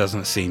mother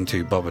doesn't seem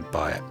too bothered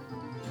by it.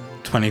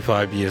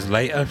 25 years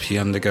later, she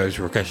undergoes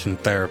regression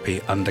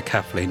therapy under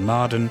Kathleen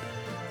Marden,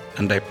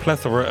 and a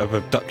plethora of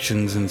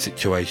abductions and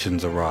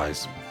situations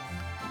arise.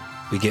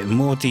 We get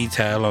more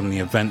detail on the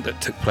event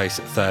that took place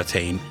at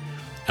 13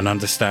 and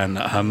understand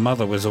that her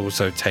mother was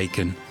also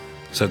taken,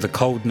 so the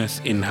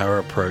coldness in her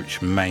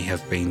approach may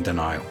have been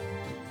denial.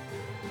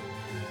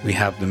 We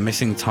have the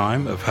missing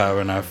time of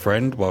her and her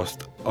friend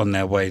whilst on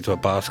their way to a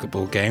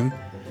basketball game,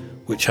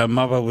 which her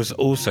mother was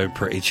also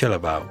pretty chill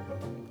about.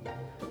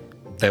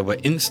 There were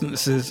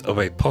instances of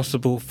a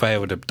possible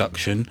failed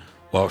abduction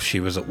while she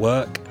was at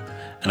work,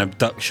 an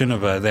abduction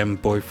of her then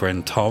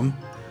boyfriend Tom,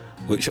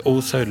 which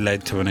also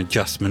led to an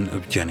adjustment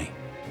of Jenny.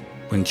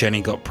 When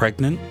Jenny got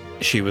pregnant,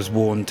 she was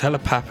warned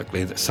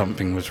telepathically that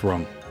something was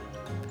wrong.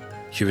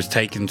 She was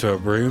taken to a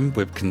room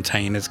with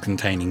containers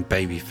containing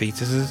baby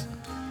fetuses,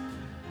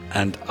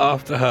 and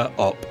after her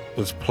op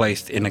was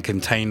placed in a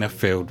container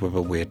filled with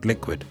a weird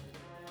liquid.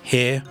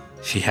 Here,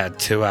 she had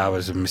 2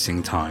 hours of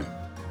missing time.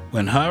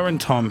 When her and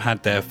Tom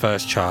had their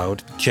first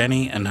child,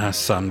 Jenny and her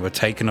son were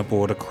taken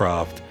aboard a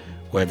craft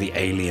where the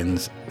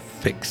aliens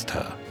fixed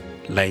her.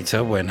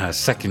 Later, when her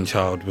second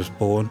child was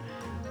born,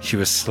 she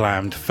was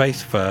slammed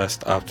face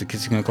first after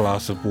kissing a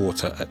glass of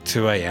water at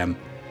 2 a.m.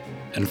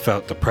 and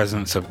felt the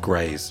presence of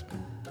greys.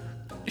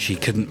 She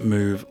couldn't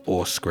move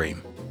or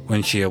scream.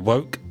 When she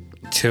awoke,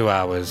 2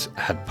 hours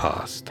had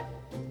passed.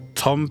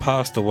 Tom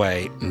passed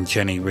away and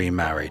Jenny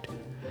remarried.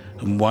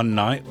 And one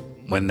night,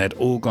 when they'd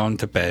all gone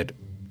to bed,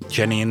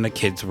 Jenny and the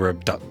kids were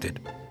abducted.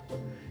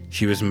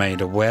 She was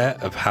made aware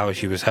of how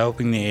she was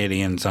helping the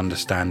aliens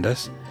understand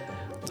us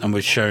and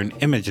was shown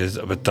images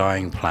of a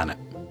dying planet.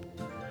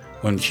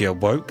 When she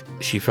awoke,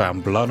 she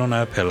found blood on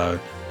her pillow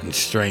and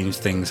strange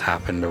things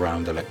happened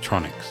around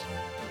electronics.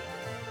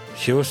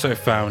 She also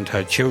found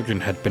her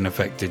children had been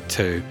affected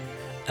too,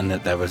 and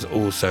that there was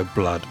also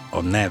blood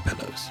on their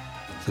pillows.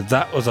 So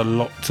that was a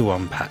lot to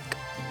unpack.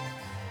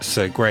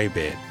 So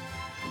Greybeard,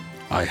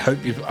 I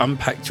hope you've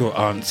unpacked your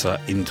answer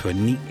into a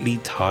neatly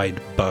tied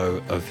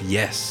bow of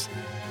yes,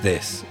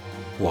 this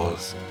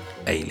was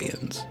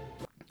aliens.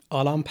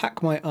 I'll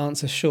unpack my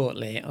answer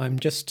shortly. I'm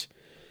just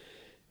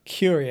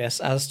curious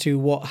as to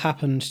what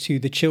happened to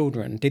the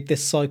children. Did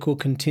this cycle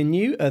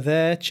continue? Are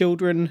their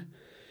children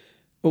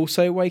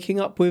also waking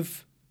up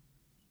with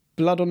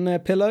blood on their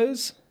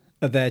pillows?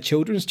 Are their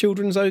children's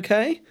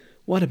okay?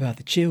 What about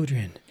the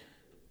children?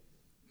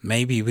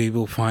 Maybe we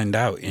will find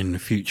out in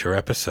future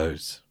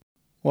episodes.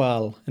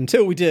 Well,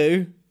 until we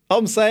do,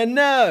 I'm saying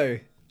no.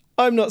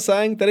 I'm not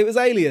saying that it was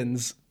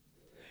aliens.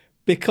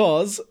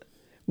 Because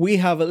we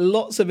have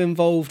lots of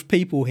involved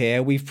people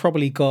here. We've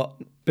probably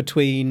got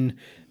between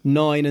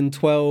 9 and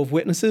 12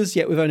 witnesses,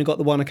 yet we've only got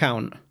the one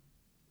account.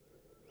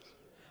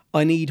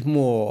 I need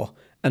more.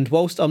 And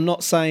whilst I'm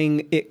not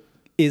saying it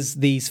is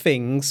these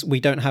things, we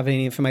don't have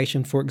any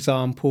information, for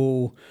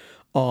example,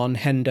 on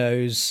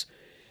Hendo's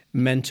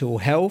mental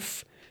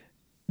health,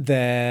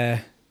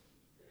 their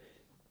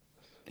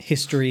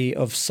history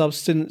of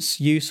substance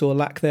use or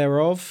lack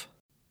thereof,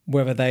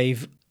 whether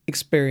they've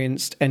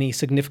experienced any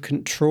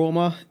significant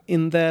trauma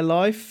in their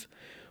life,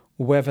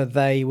 whether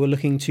they were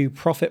looking to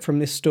profit from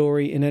this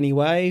story in any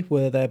way.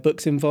 Were their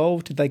books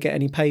involved? Did they get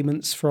any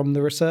payments from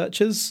the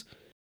researchers?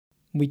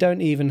 We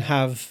don't even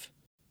have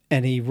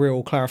any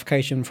real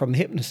clarification from the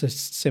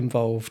hypnotists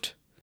involved.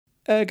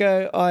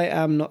 Ergo, I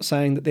am not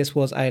saying that this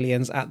was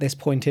aliens at this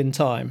point in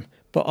time,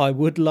 but I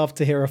would love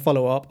to hear a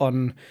follow-up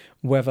on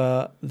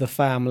whether the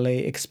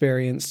family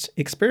experienced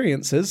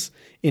experiences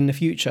in the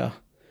future.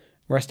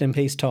 Rest in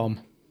peace, Tom.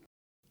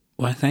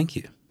 Why, thank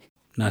you.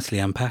 Nicely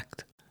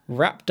unpacked.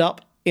 Wrapped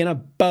up in a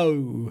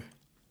bow.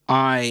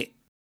 I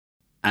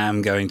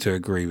am going to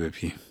agree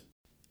with you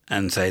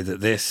and say that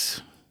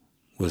this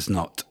was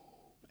not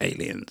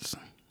aliens.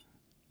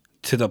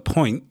 To the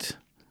point,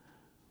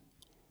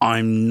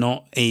 I'm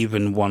not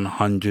even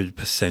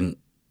 100%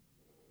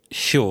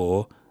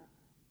 sure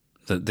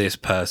that this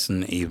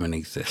person even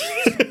exists.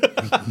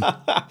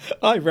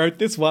 I wrote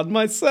this one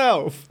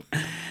myself.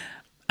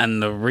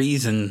 And the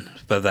reason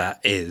for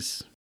that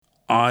is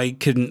I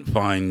couldn't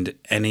find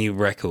any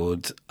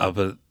records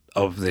of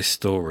this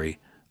story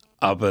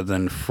other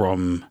than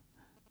from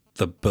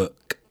the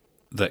book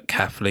that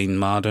Kathleen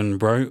Marden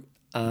wrote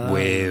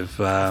with...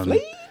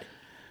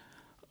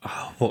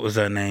 what was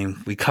her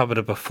name? We covered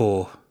her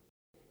before.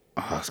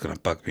 Oh, it's going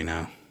to bug me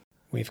now.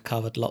 We've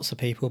covered lots of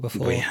people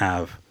before. We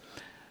have.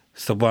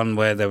 It's the one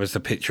where there was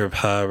a picture of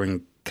her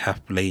and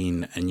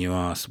Kathleen, and you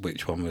asked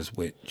which one was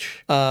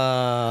which.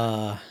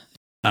 So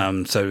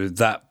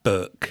that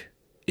book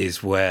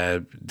is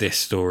where this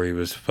story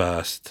was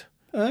first.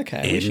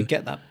 Okay, we should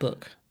get that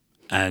book.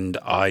 And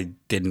I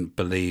didn't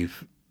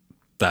believe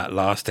that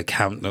last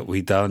account that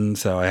we done,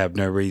 so I have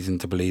no reason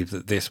to believe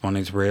that this one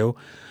is real.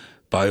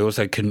 But I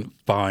also couldn't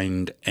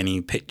find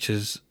any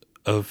pictures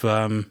of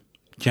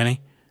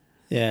Jenny.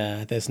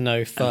 Yeah, there's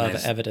no further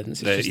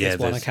evidence. It's just this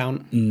one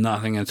account.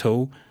 Nothing at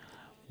all.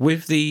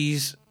 With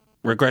these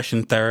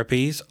regression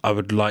therapies, I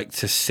would like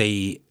to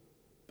see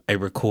a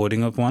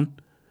recording of one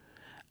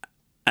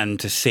and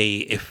to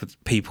see if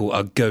people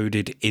are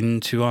goaded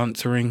into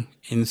answering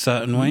in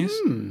certain ways.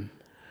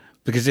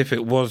 Because if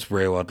it was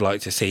real, I'd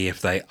like to see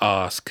if they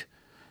ask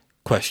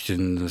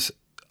questions.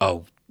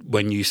 Oh,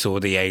 when you saw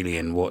the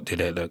alien, what did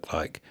it look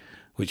like?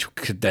 Which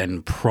could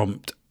then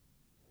prompt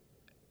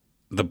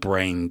the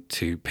brain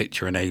to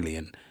picture an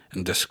alien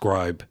and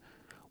describe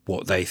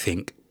what they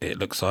think it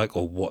looks like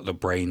or what the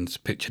brain's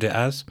pictured it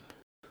as.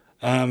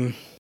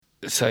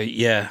 So,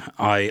 yeah,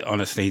 I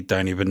honestly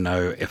don't even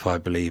know if I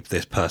believe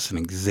this person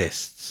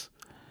exists.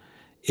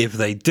 If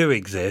they do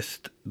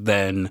exist,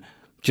 then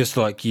just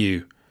like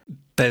you,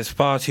 there's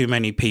far too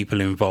many people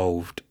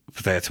involved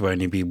for there to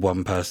only be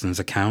one person's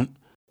account.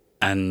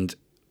 And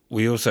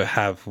we also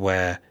have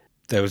where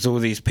there was all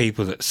these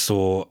people that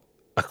saw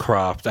a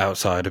craft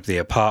outside of the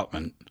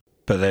apartment,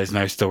 but there's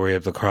no story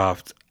of the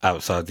craft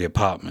outside the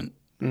apartment.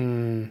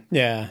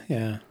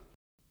 Yeah.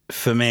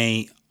 For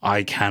me,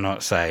 I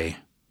cannot say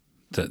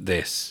that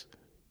this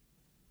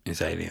is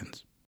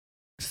aliens.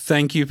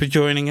 Thank you for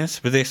joining us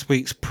for this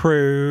week's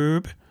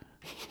probe.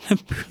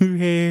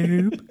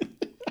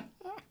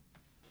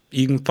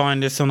 You can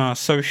find us on our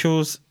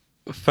socials,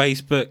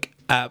 Facebook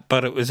at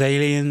But It Was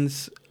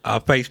Aliens.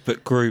 Our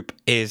Facebook group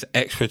is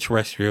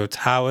Extraterrestrial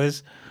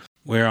Towers.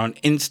 We're on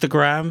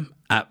Instagram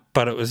at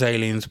But It Was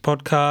Aliens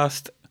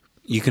Podcast.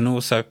 You can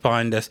also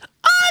find us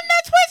on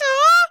the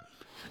Twitter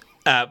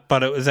at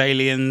But It Was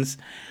Aliens.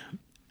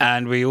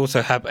 And we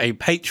also have a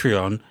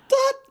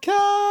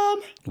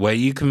Patreon.com where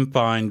you can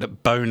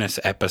find bonus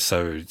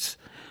episodes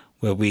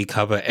where we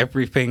cover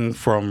everything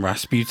from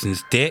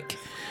Rasputin's dick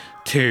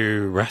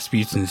to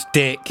Rasputin's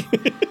dick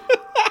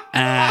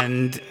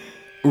and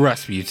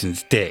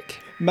Rasputin's dick.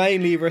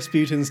 Mainly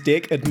Rasputin's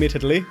dick,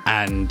 admittedly.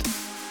 And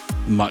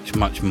much,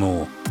 much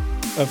more.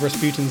 Of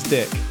Rasputin's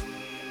dick.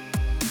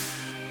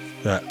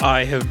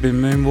 I have been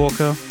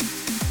Moonwalker.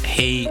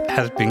 He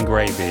has been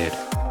Greybeard.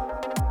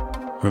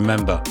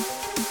 Remember,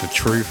 the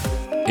truth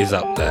is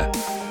up there.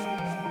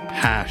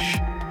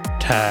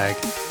 Hashtag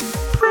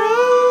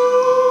Proba.